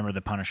cannot remember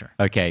the Punisher.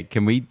 Okay,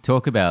 can we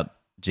talk about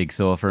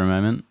Jigsaw for a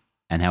moment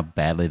and how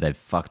badly they've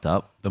fucked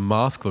up? The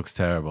mask looks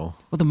terrible.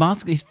 Well, the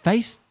mask, his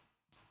face,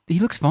 he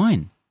looks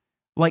fine.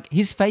 Like,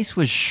 his face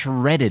was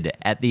shredded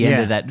at the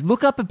end of that.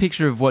 Look up a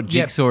picture of what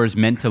Jigsaw is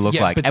meant to look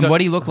like but and what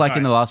he looked like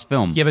in the last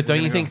film. Yeah, but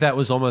don't you think that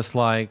was almost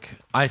like,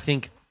 I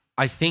think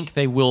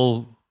they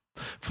will,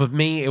 for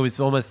me, it was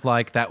almost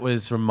like that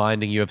was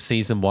reminding you of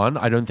season 1.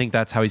 I don't think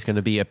that's how he's going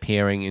to be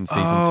appearing in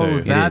season 2. Oh,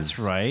 that's is.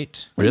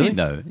 right. Really?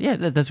 No. Yeah,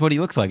 that's what he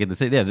looks like in the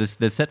scene. Yeah,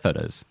 there's set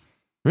photos.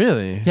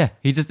 Really? Yeah,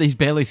 he's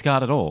barely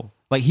scarred at all.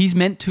 Like, he's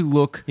meant to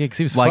look 'cause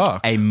he was like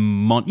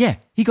fucked. Yeah,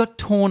 he got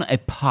torn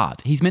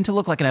apart. He's meant to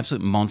look like an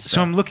absolute monster.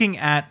 So I'm looking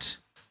at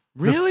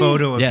the Really?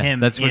 photo of Yeah, him.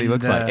 that's what he in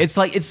looks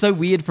like. It's so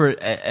weird for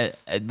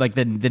like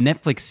the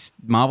Netflix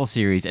Marvel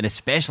series and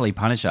especially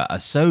Punisher are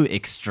so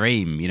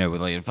extreme. You know,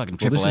 with like a fucking Well,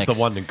 triple this is X.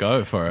 the one to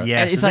go for it.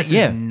 Yeah, And it's so like,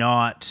 this is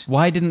not.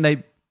 Why didn't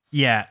they?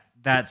 Yeah,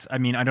 that's. I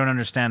mean, I don't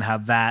understand how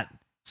that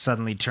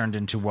suddenly turned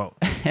into what.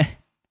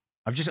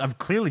 I've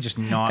clearly just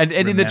not. And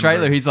in the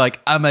trailer, he's like,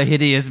 "I'm a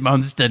hideous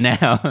monster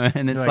now,"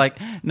 and it's like,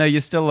 no,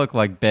 you still look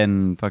like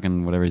Ben,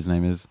 fucking whatever his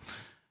name is.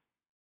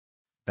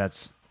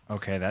 That's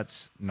okay.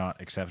 That's not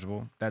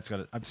acceptable. That's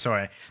got. I'm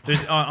sorry.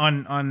 There's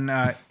on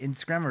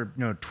Instagram or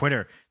no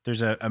Twitter.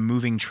 There's a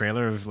moving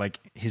trailer of like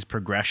his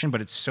progression, but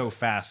it's so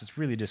fast. It's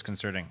really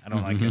disconcerting. I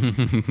don't like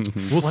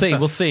it. We'll see.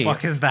 We'll see.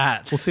 Fuck is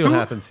that? We'll see what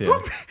happens here.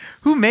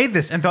 Who made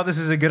this and thought this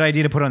is a good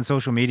idea to put on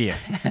social media?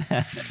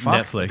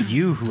 Fuck Netflix.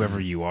 you, whoever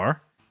you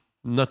are.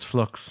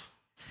 Netflix.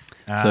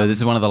 So this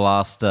is one of the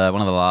last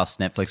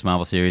Netflix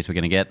Marvel series we're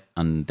going to get,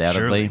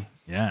 undoubtedly. Surely.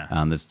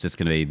 Yeah. There's just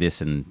going to be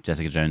this and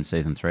Jessica Jones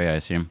season 3, I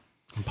assume.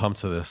 I'm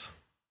pumped for this.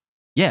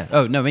 Yeah.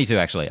 Oh no, me too.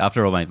 Actually,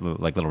 after all my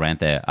little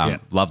rant there, Yeah.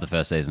 love the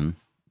first season.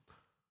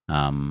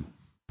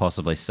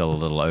 Possibly still a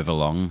little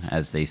overlong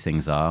as these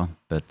things are,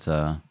 but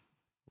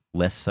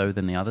less so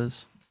than the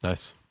others.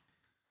 Nice.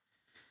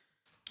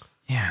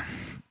 Yeah.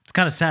 It's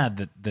kind of sad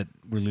that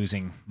we're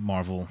losing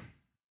Marvel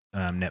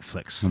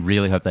Netflix. I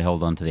really hope they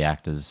hold on to the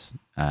actors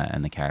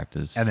and the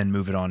characters. And then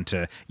move it on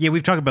to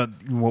we've talked about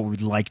what we'd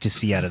like to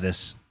see out of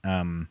this,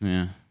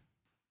 yeah.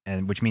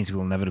 and which means we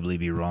will inevitably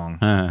be wrong.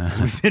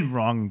 'Cause we've been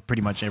wrong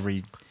pretty much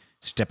every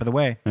step of the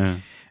way.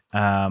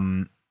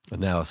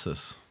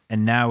 Analysis.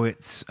 And now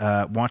it's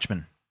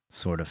Watchmen,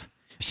 sort of.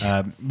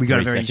 We got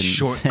a very 3 seconds.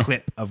 short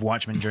clip of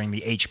Watchmen during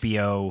the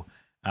HBO.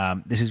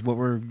 This is what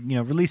we're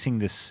releasing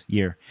this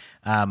year.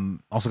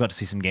 Also got to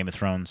see some Game of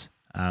Thrones,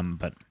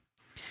 but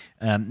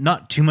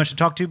not too much to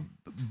talk to.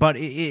 But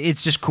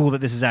it's just cool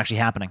that this is actually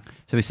happening.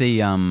 So we see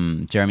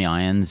Jeremy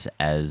Irons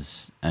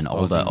as an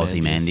older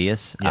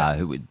Ozymandias. Ozymandias,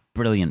 who would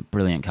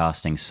brilliant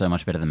casting, so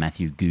much better than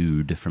Matthew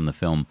Good from the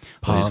film,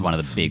 who's one of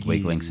the big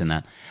weak links in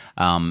that.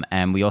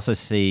 And we also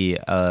see we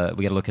got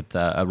to look at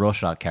a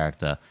Rorschach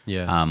character,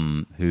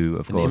 who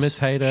of course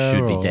imitator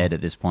should be or dead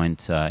at this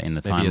point in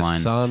the maybe timeline. a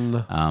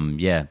son.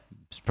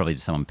 It's probably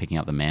just someone picking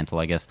up the mantle,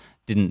 I guess.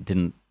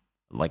 Didn't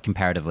like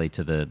comparatively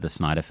to the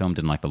Snyder film,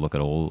 didn't like the look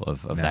at all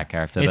of that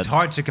character. It's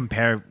hard to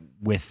compare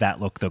with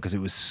that look though, because it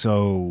was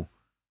so.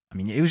 I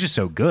mean, it was just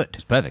so good.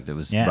 It's perfect. It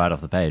was right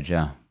off the page.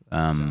 Yeah.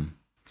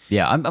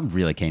 Yeah, I'm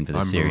really keen for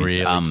this series.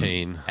 really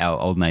keen. Our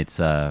old mates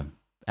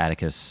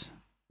Atticus,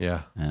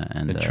 Yeah.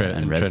 and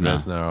Trent Reznor.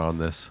 Reznor are on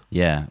this.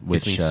 Yeah,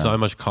 Gives me so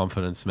much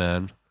confidence,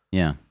 man.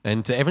 Yeah,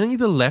 And to everything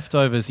the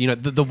leftovers,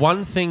 the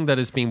one thing that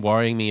has been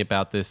worrying me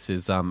about this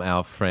is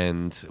our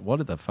friend,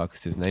 what the fuck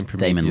is his name?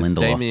 Damon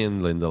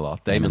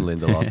Lindelof. Damon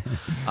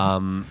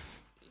Lindelof.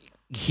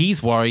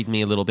 He's worried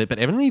me a little bit, but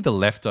evidently the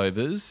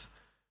leftovers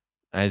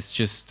has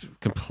just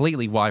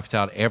completely wiped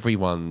out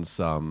everyone's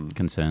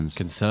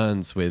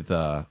concerns with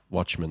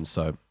Watchmen.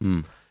 So,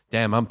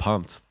 damn, I'm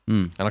pumped.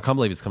 And I can't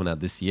believe it's coming out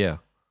this year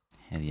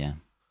hell yeah.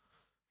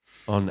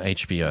 on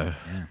HBO.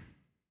 Yeah.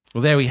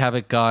 Well, there we have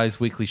it, guys.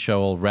 Weekly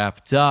show all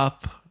wrapped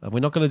up. We're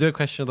not going to do a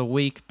question of the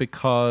week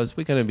because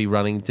we're going to be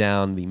running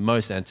down the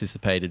most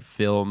anticipated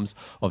films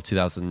of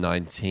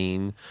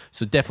 2019.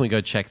 So definitely go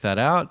check that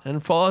out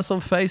and follow us on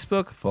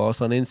Facebook, follow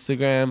us on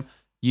Instagram,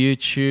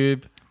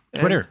 YouTube,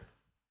 Twitter.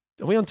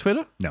 Are we on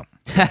Twitter? No.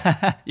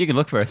 You can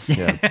look for us.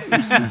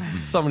 Yeah.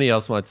 Somebody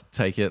else might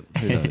take it.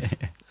 Who knows?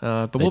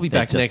 But we'll be They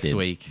back just next did.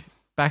 week,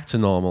 back to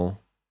normal,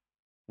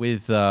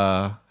 with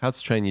How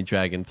to Train Your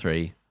Dragon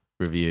 3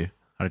 review.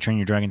 How to Train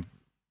Your Dragon.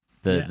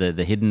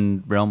 The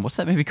Hidden Realm. What's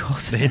that movie called?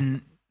 The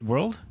Hidden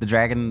World? The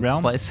Dragon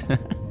Realm? Place.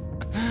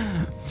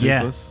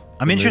 Toothless,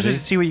 I'm the interested movie.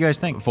 to see what you guys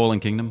think. Fallen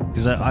Kingdom.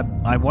 Because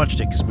I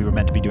watched it because we were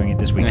meant to be doing it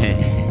this week.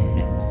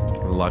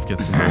 Well, Life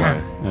gets in the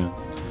way.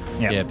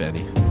 Yeah.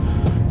 Benny.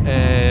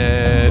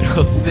 And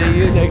I'll see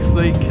you next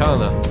week,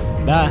 Connor.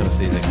 Bye. I'll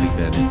see you next week,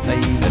 Benny.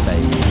 Bye.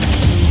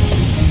 Bye.